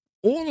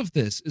 all of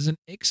this is an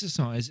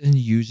exercise in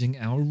using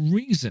our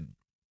reason.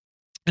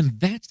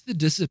 And that's the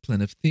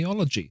discipline of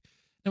theology.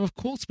 Now, of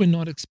course, we're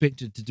not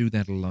expected to do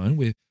that alone.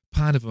 We're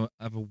part of a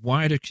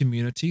wider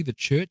community, the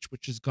church,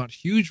 which has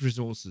got huge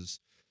resources,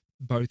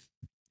 both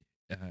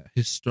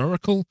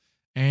historical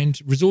and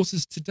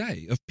resources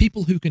today of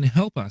people who can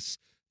help us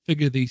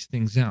figure these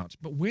things out.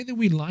 But whether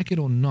we like it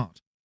or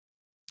not,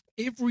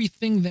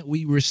 everything that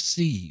we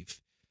receive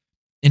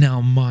in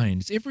our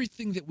minds,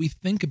 everything that we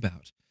think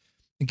about,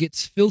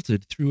 gets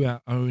filtered through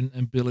our own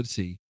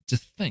ability to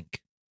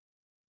think,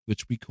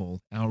 which we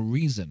call our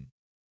reason.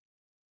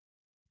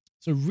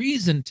 So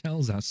reason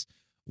tells us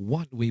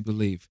what we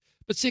believe.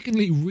 But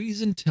secondly,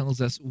 reason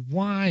tells us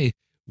why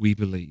we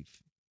believe.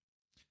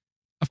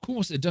 Of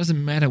course, it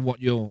doesn't matter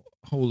what your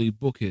holy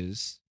book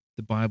is,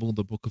 the Bible,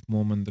 the Book of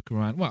Mormon, the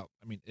Quran. Well,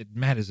 I mean, it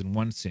matters in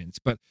one sense,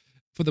 but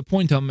for the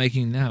point I'm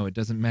making now, it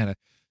doesn't matter.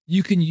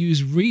 You can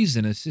use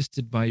reason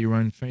assisted by your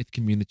own faith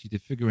community to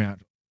figure out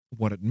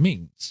what it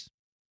means.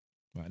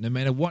 Right? No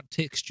matter what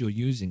text you're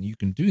using, you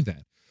can do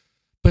that.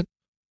 But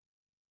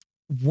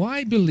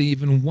why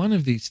believe in one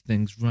of these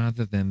things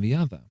rather than the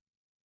other?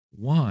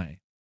 Why?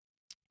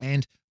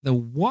 And the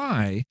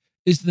why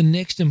is the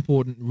next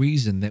important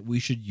reason that we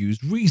should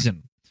use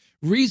reason.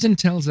 Reason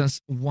tells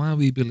us why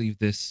we believe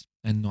this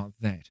and not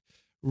that.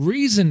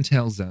 Reason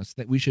tells us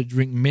that we should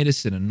drink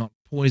medicine and not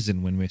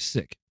poison when we're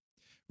sick.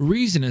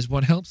 Reason is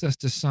what helps us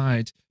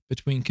decide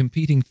between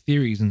competing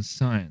theories in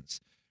science.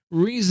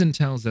 Reason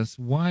tells us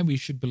why we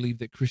should believe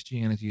that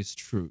Christianity is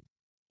true,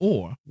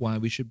 or why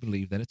we should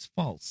believe that it's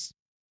false.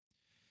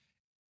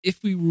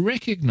 If we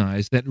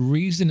recognize that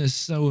reason is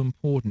so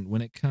important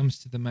when it comes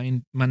to the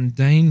main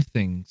mundane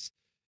things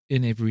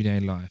in everyday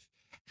life,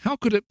 how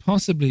could it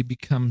possibly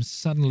become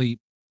suddenly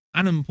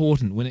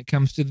unimportant when it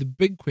comes to the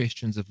big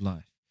questions of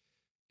life?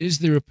 Is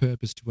there a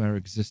purpose to our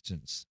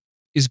existence?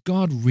 Is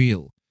God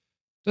real?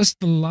 Does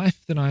the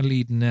life that I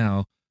lead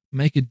now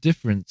make a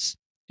difference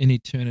in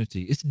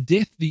eternity? Is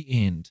death the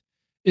end?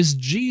 Is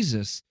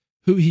Jesus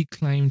who he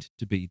claimed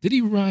to be? Did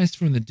he rise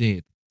from the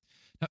dead?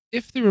 Now,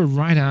 if there are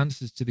right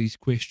answers to these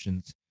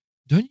questions,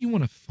 don't you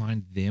want to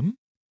find them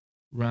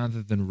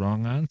rather than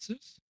wrong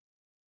answers?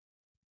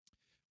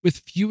 With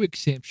few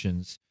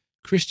exceptions,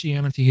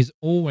 Christianity has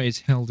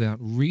always held out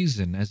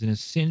reason as an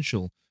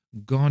essential,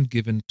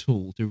 God-given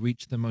tool to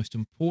reach the most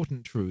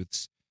important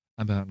truths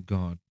about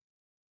God.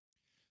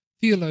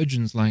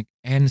 Theologians like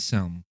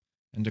Anselm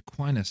and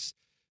Aquinas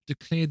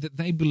declared that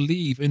they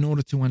believe in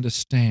order to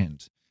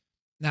understand.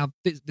 Now,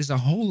 there's a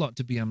whole lot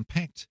to be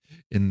unpacked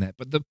in that,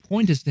 but the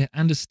point is that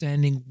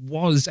understanding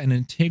was an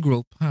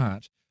integral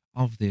part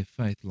of their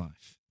faith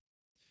life.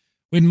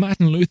 When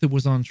Martin Luther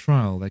was on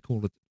trial, they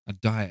called it a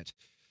diet,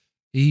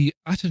 he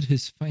uttered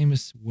his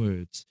famous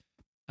words,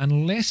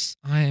 "Unless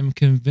I am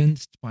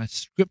convinced by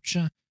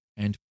Scripture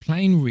and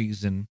plain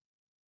reason,"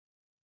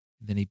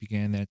 then he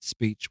began that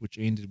speech which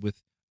ended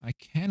with, "I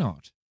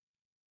cannot,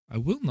 I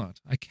will not,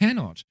 I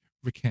cannot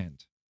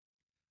recant,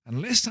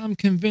 unless I'm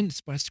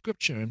convinced by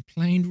Scripture and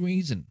plain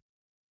reason."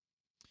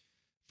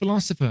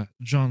 Philosopher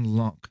John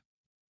Locke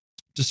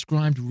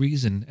described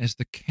reason as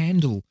the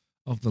candle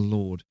of the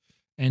Lord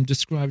and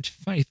described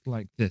faith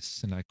like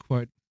this, and I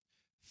quote,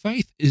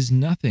 "Faith is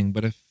nothing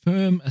but a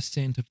firm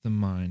assent of the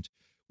mind,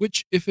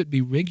 which, if it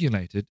be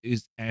regulated,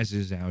 is, as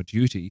is our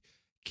duty,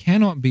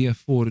 cannot be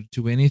afforded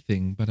to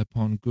anything but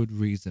upon good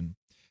reason,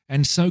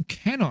 and so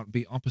cannot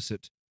be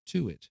opposite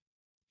to it.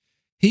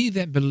 He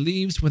that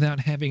believes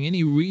without having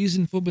any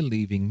reason for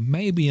believing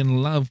may be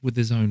in love with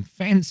his own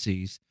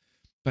fancies,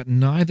 but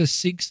neither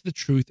seeks the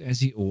truth as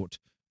he ought,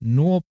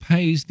 nor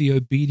pays the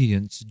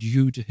obedience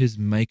due to his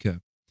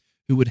Maker,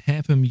 who would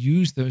have him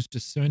use those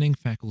discerning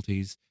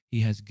faculties he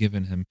has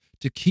given him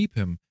to keep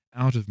him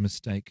out of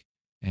mistake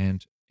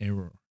and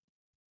error."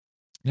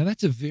 Now,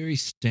 that's a very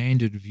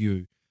standard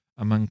view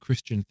among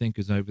Christian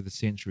thinkers over the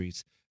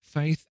centuries.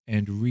 Faith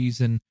and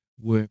reason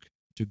work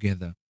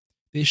together.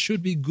 There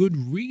should be good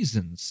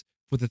reasons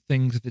for the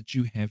things that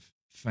you have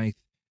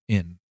faith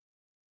in.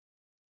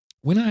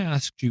 When I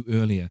asked you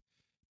earlier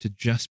to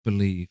just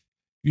believe,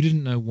 you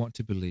didn't know what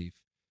to believe.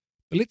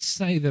 But let's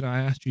say that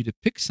I asked you to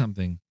pick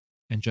something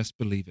and just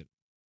believe it.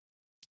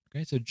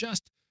 Okay, so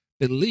just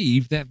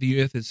believe that the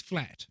earth is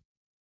flat.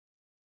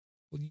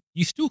 Well,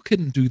 you still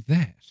couldn't do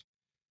that.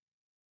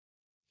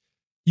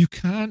 You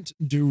can't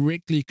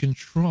directly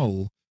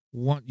control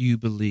what you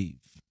believe.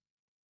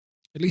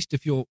 At least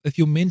if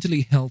you're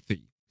mentally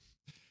healthy,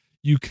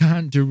 you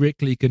can't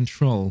directly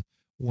control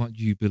what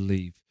you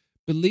believe.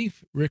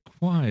 Belief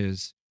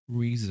requires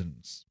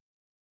reasons.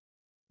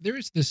 There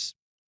is this,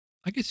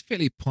 I guess,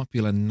 fairly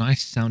popular,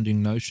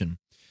 nice-sounding notion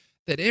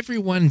that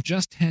everyone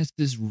just has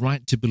this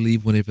right to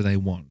believe whatever they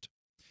want.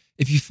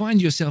 If you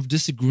find yourself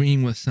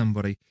disagreeing with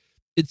somebody,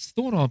 it's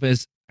thought of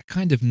as a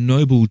kind of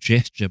noble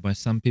gesture by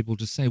some people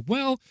to say,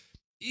 well,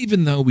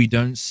 even though we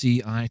don't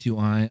see eye to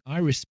eye, I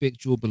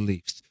respect your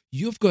beliefs.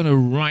 You've got a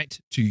right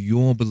to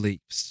your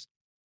beliefs.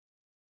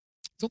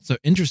 It's also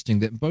interesting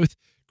that both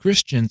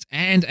Christians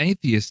and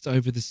atheists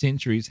over the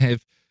centuries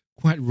have,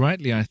 quite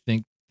rightly, I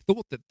think,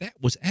 thought that that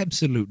was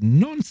absolute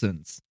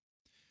nonsense.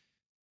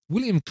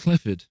 William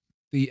Clifford,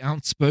 the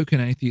outspoken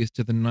atheist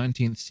of the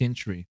 19th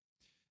century,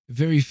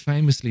 very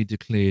famously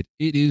declared,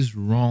 "It is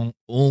wrong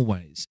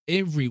always,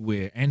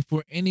 everywhere, and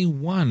for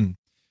anyone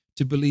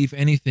to believe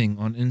anything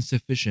on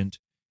insufficient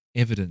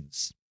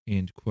evidence,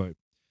 end quote.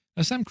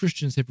 Now, some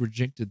Christians have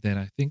rejected that,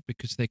 I think,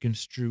 because they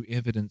construe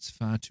evidence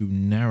far too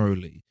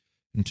narrowly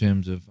in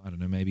terms of, I don't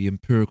know, maybe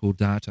empirical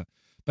data.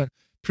 But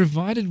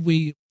provided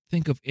we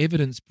think of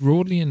evidence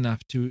broadly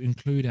enough to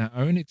include our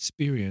own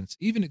experience,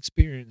 even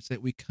experience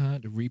that we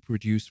can't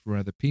reproduce for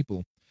other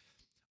people,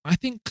 I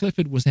think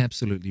Clifford was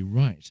absolutely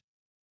right.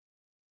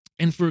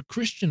 And for a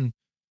Christian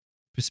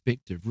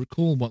perspective,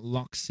 recall what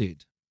Locke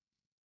said.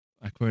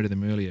 I quoted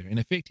him earlier. In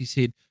effect, he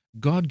said,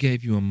 God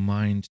gave you a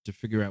mind to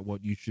figure out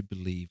what you should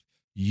believe.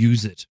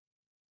 Use it.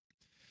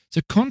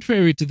 So,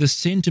 contrary to the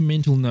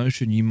sentimental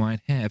notion you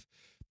might have,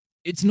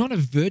 it's not a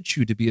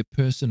virtue to be a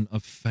person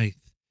of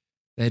faith.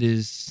 That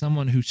is,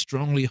 someone who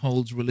strongly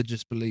holds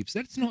religious beliefs.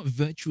 That's not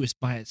virtuous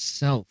by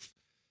itself.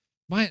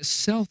 By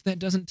itself, that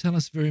doesn't tell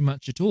us very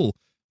much at all.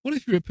 What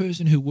if you're a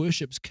person who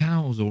worships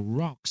cows or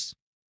rocks?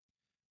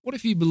 What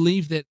if you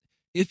believe that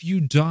if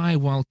you die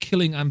while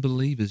killing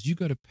unbelievers, you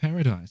go to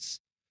paradise?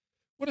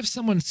 What if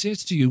someone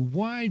says to you,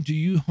 why do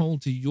you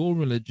hold to your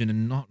religion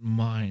and not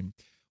mine?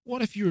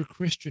 What if you're a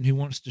Christian who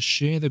wants to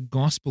share the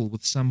gospel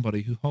with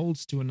somebody who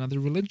holds to another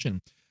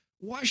religion?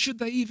 Why should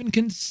they even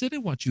consider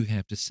what you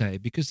have to say?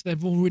 Because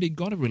they've already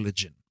got a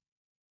religion.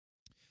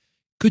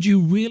 Could you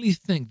really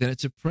think that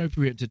it's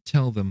appropriate to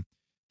tell them,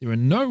 there are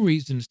no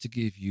reasons to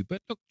give you,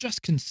 but look,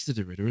 just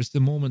consider it, or as the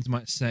Mormons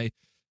might say,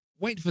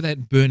 wait for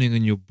that burning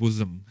in your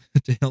bosom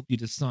to help you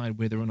decide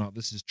whether or not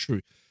this is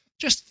true.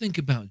 Just think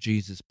about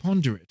Jesus,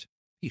 ponder it.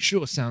 He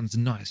sure sounds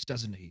nice,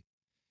 doesn't he?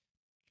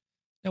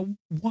 Now,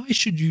 why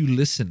should you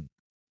listen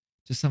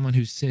to someone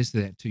who says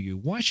that to you?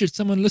 Why should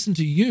someone listen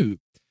to you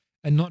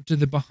and not to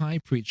the Baha'i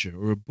preacher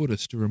or a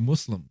Buddhist or a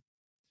Muslim?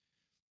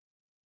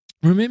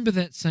 Remember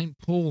that St.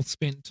 Paul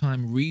spent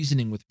time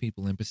reasoning with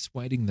people and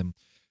persuading them.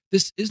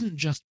 This isn't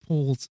just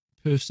Paul's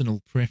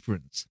personal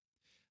preference.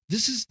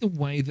 This is the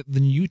way that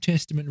the New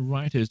Testament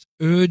writers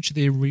urge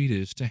their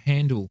readers to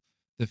handle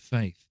the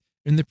faith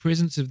in the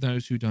presence of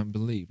those who don't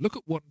believe. Look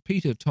at what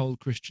Peter told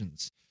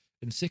Christians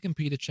in 2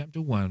 Peter chapter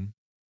 1,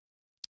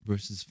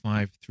 verses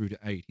 5 through to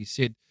 8. He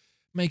said,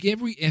 make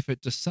every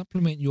effort to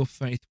supplement your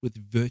faith with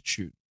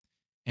virtue,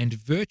 and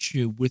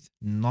virtue with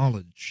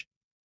knowledge,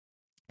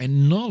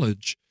 and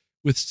knowledge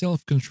with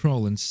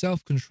self-control, and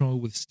self-control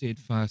with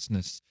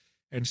steadfastness,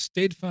 and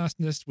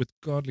steadfastness with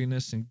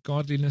godliness, and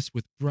godliness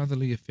with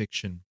brotherly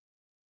affection,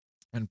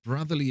 and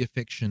brotherly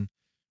affection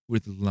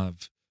with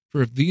love.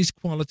 For if these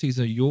qualities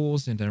are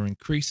yours and are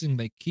increasing,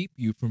 they keep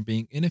you from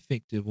being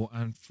ineffective or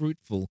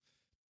unfruitful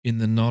in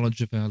the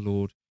knowledge of our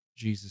Lord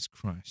Jesus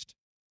Christ.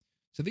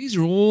 So these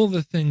are all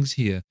the things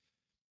here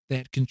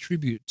that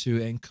contribute to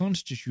and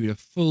constitute a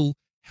full,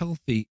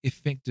 healthy,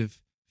 effective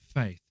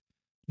faith.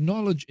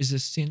 Knowledge is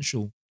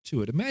essential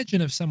to it.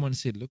 Imagine if someone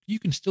said, look, you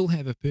can still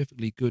have a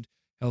perfectly good,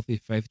 healthy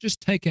faith. Just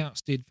take out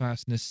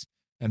steadfastness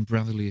and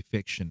brotherly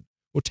affection,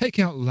 or take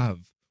out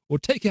love, or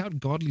take out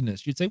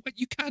godliness. You'd say, what?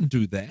 You can't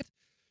do that.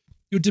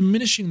 You're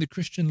diminishing the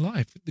Christian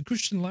life. The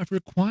Christian life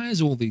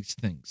requires all these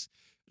things.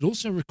 It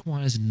also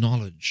requires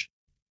knowledge.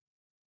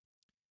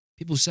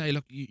 People say,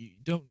 look, you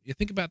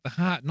think about the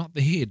heart, not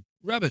the head.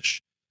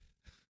 Rubbish.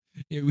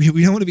 We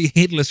don't want to be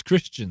headless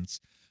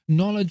Christians.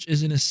 Knowledge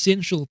is an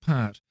essential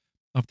part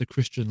of the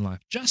Christian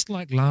life, just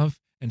like love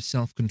and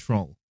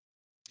self-control.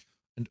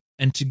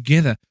 And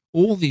together,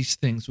 all these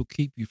things will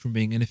keep you from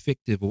being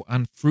ineffective or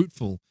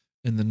unfruitful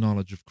in the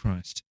knowledge of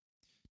Christ.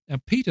 Now,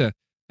 Peter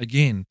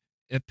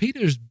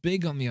is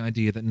big on the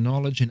idea that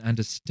knowledge and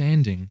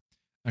understanding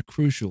are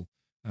crucial.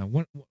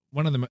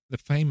 One of the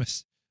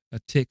famous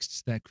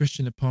texts that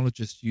Christian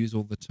apologists use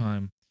all the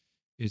time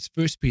is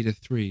 1 Peter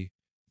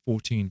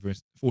 3:14,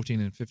 verse 14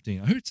 and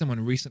 15. I heard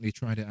someone recently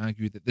try to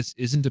argue that this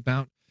isn't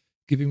about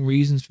giving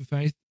reasons for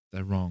faith.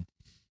 They're wrong.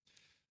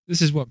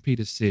 This is what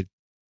Peter said.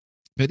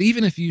 But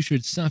even if you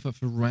should suffer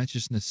for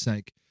righteousness'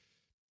 sake,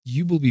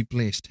 you will be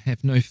blessed.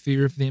 Have no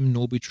fear of them,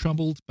 nor be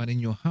troubled, but in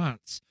your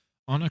hearts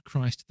honor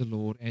Christ the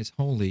Lord as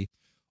holy,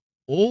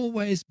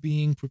 always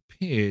being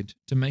prepared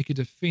to make a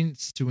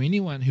defense to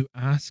anyone who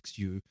asks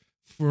you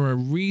for a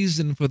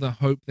reason for the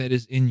hope that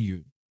is in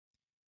you.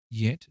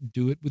 Yet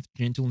do it with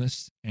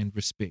gentleness and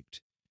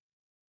respect.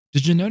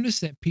 Did you notice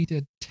that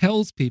Peter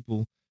tells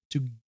people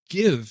to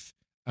give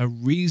a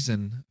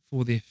reason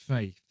for their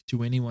faith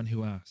to anyone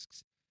who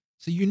asks?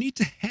 So you need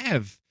to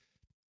have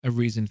a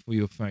reason for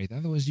your faith,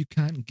 otherwise you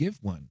can't give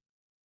one.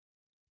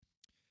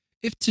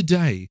 If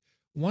today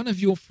one of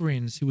your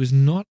friends who is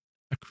not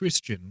a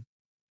Christian,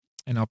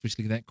 and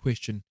obviously that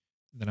question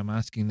that I'm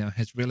asking now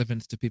has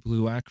relevance to people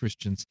who are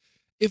Christians,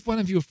 if one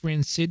of your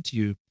friends said to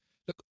you,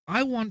 look,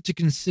 I want to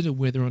consider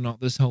whether or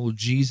not this whole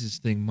Jesus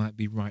thing might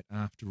be right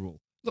after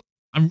all. Look,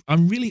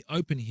 I'm really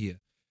open here.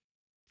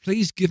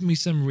 Please give me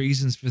some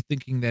reasons for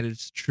thinking that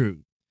it's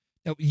true.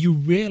 Now, you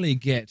rarely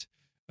get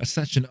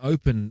such an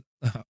open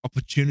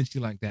opportunity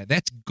like that.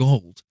 That's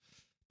gold.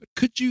 But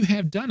could you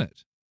have done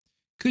it?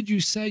 Could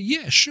you say,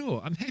 yeah,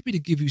 sure, I'm happy to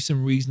give you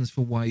some reasons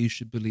for why you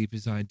should believe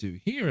as I do.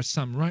 Here are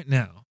some right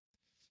now.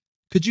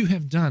 Could you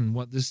have done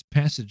what this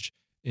passage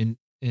in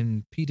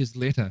Peter's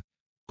letter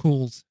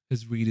calls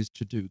his readers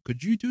to do?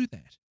 Could you do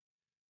that?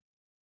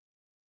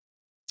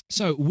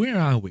 So where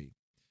are we?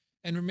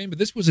 And remember,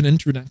 this was an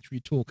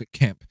introductory talk at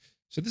camp.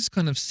 So this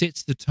kind of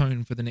sets the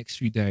tone for the next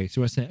few days.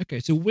 So I say,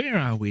 okay, so where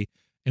are we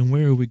and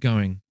where are we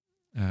going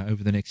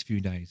over the next few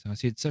days? I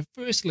said, so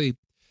firstly,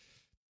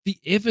 the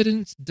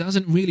evidence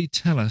doesn't really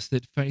tell us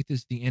that faith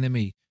is the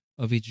enemy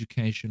of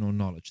education or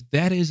knowledge.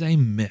 That is a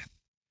myth.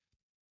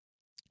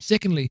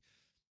 Secondly,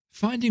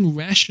 finding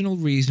rational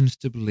reasons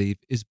to believe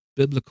is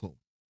biblical.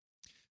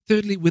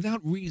 Thirdly, without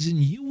reason,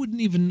 you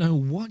wouldn't even know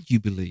what you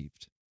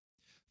believed.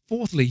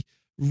 Fourthly,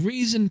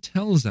 reason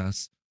tells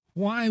us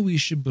why we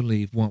should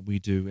believe what we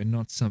do and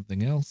not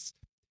something else.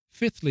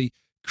 Fifthly,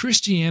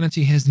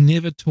 Christianity has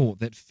never taught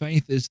that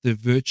faith is the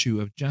virtue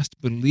of just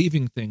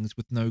believing things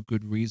with no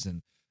good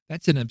reason.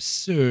 That's an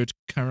absurd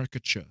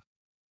caricature.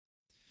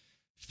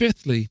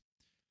 Fifthly,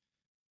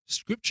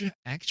 Scripture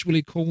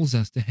actually calls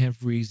us to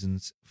have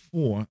reasons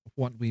for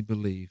what we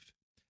believe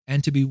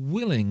and to be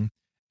willing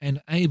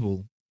and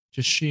able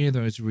to share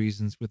those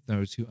reasons with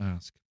those who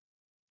ask.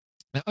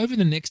 Now, over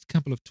the next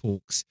couple of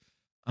talks,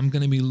 I'm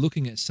going to be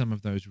looking at some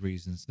of those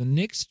reasons. The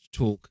next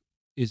talk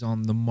is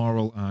on the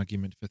moral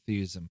argument for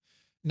theism.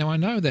 Now, I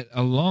know that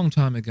a long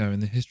time ago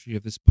in the history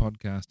of this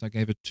podcast, I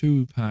gave a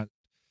two-part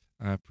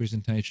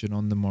presentation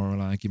on the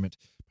moral argument,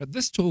 but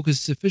this talk is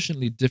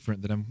sufficiently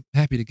different that I'm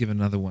happy to give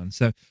another one.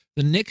 So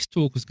the next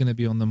talk is going to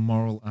be on the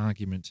moral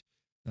argument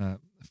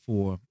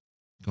for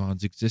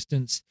God's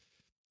existence.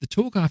 The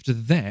talk after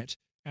that,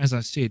 as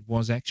I said,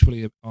 was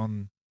actually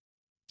on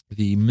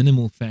the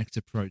minimal facts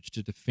approach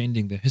to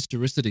defending the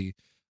historicity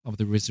of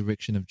the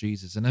resurrection of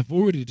Jesus. And I've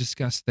already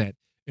discussed that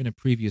in a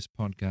previous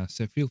podcast,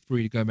 so feel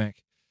free to go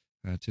back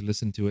to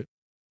listen to it.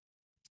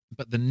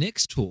 But the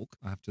next talk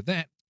after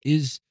that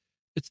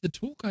it's the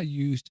talk I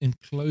used in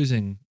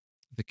closing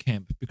the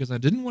camp, because I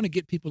didn't want to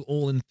get people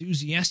all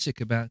enthusiastic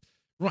about,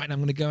 right, I'm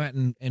going to go out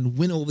and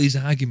win all these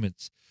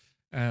arguments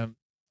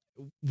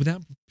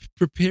without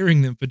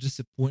preparing them for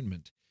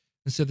disappointment.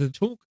 And so the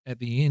talk at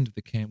the end of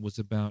the camp was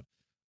about,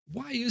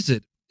 why is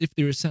it, if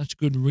there are such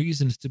good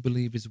reasons to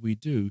believe as we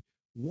do,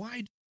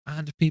 why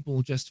aren't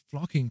people just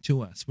flocking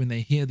to us when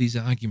they hear these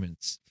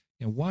arguments?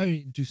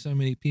 Why do so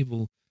many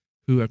people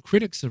who are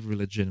critics of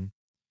religion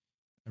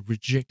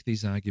reject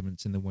these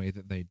arguments in the way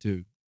that they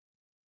do?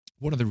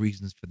 What are the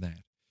reasons for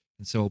that?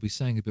 And so I'll be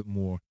saying a bit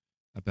more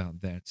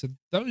about that. So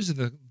those are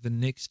the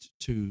next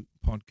two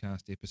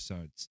podcast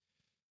episodes.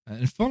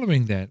 And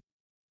following that,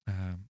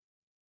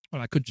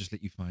 well, I could just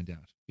let you find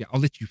out. Yeah,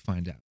 I'll let you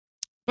find out.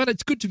 But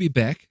it's good to be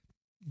back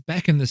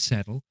in the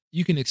saddle.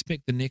 You can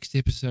expect the next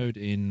episode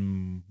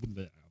in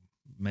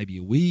maybe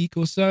a week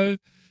or so.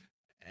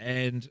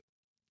 And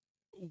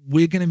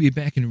we're going to be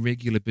back in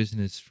regular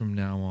business from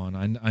now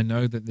on. I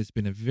know that there's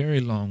been a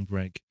very long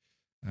break,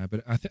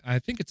 but I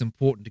think it's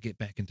important to get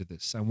back into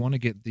this. I want to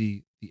get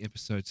the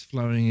episodes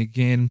flowing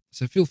again.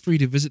 So feel free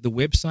to visit the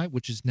website,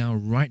 which is now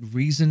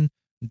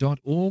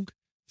rightreason.org.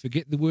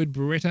 Forget the word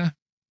Beretta.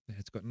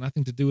 It's got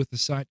nothing to do with the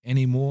site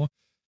anymore.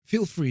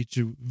 Feel free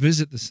to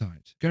visit the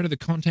site. Go to the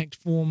contact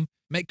form.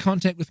 Make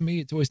contact with me.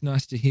 It's always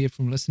nice to hear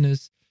from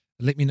listeners.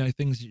 Let me know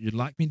things that you'd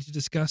like me to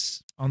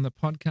discuss on the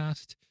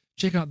podcast.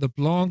 Check out the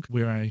blog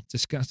where I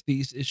discuss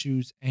these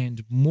issues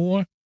and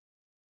more.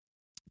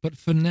 But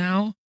for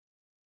now,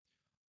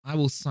 I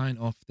will sign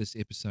off this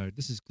episode.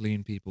 This is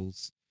Glenn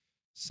Peoples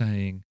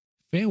saying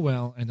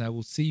farewell, and I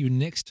will see you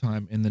next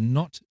time in the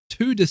not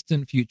too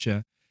distant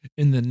future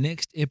in the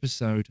next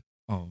episode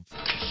of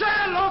Say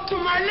hello to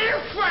my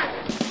little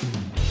friend.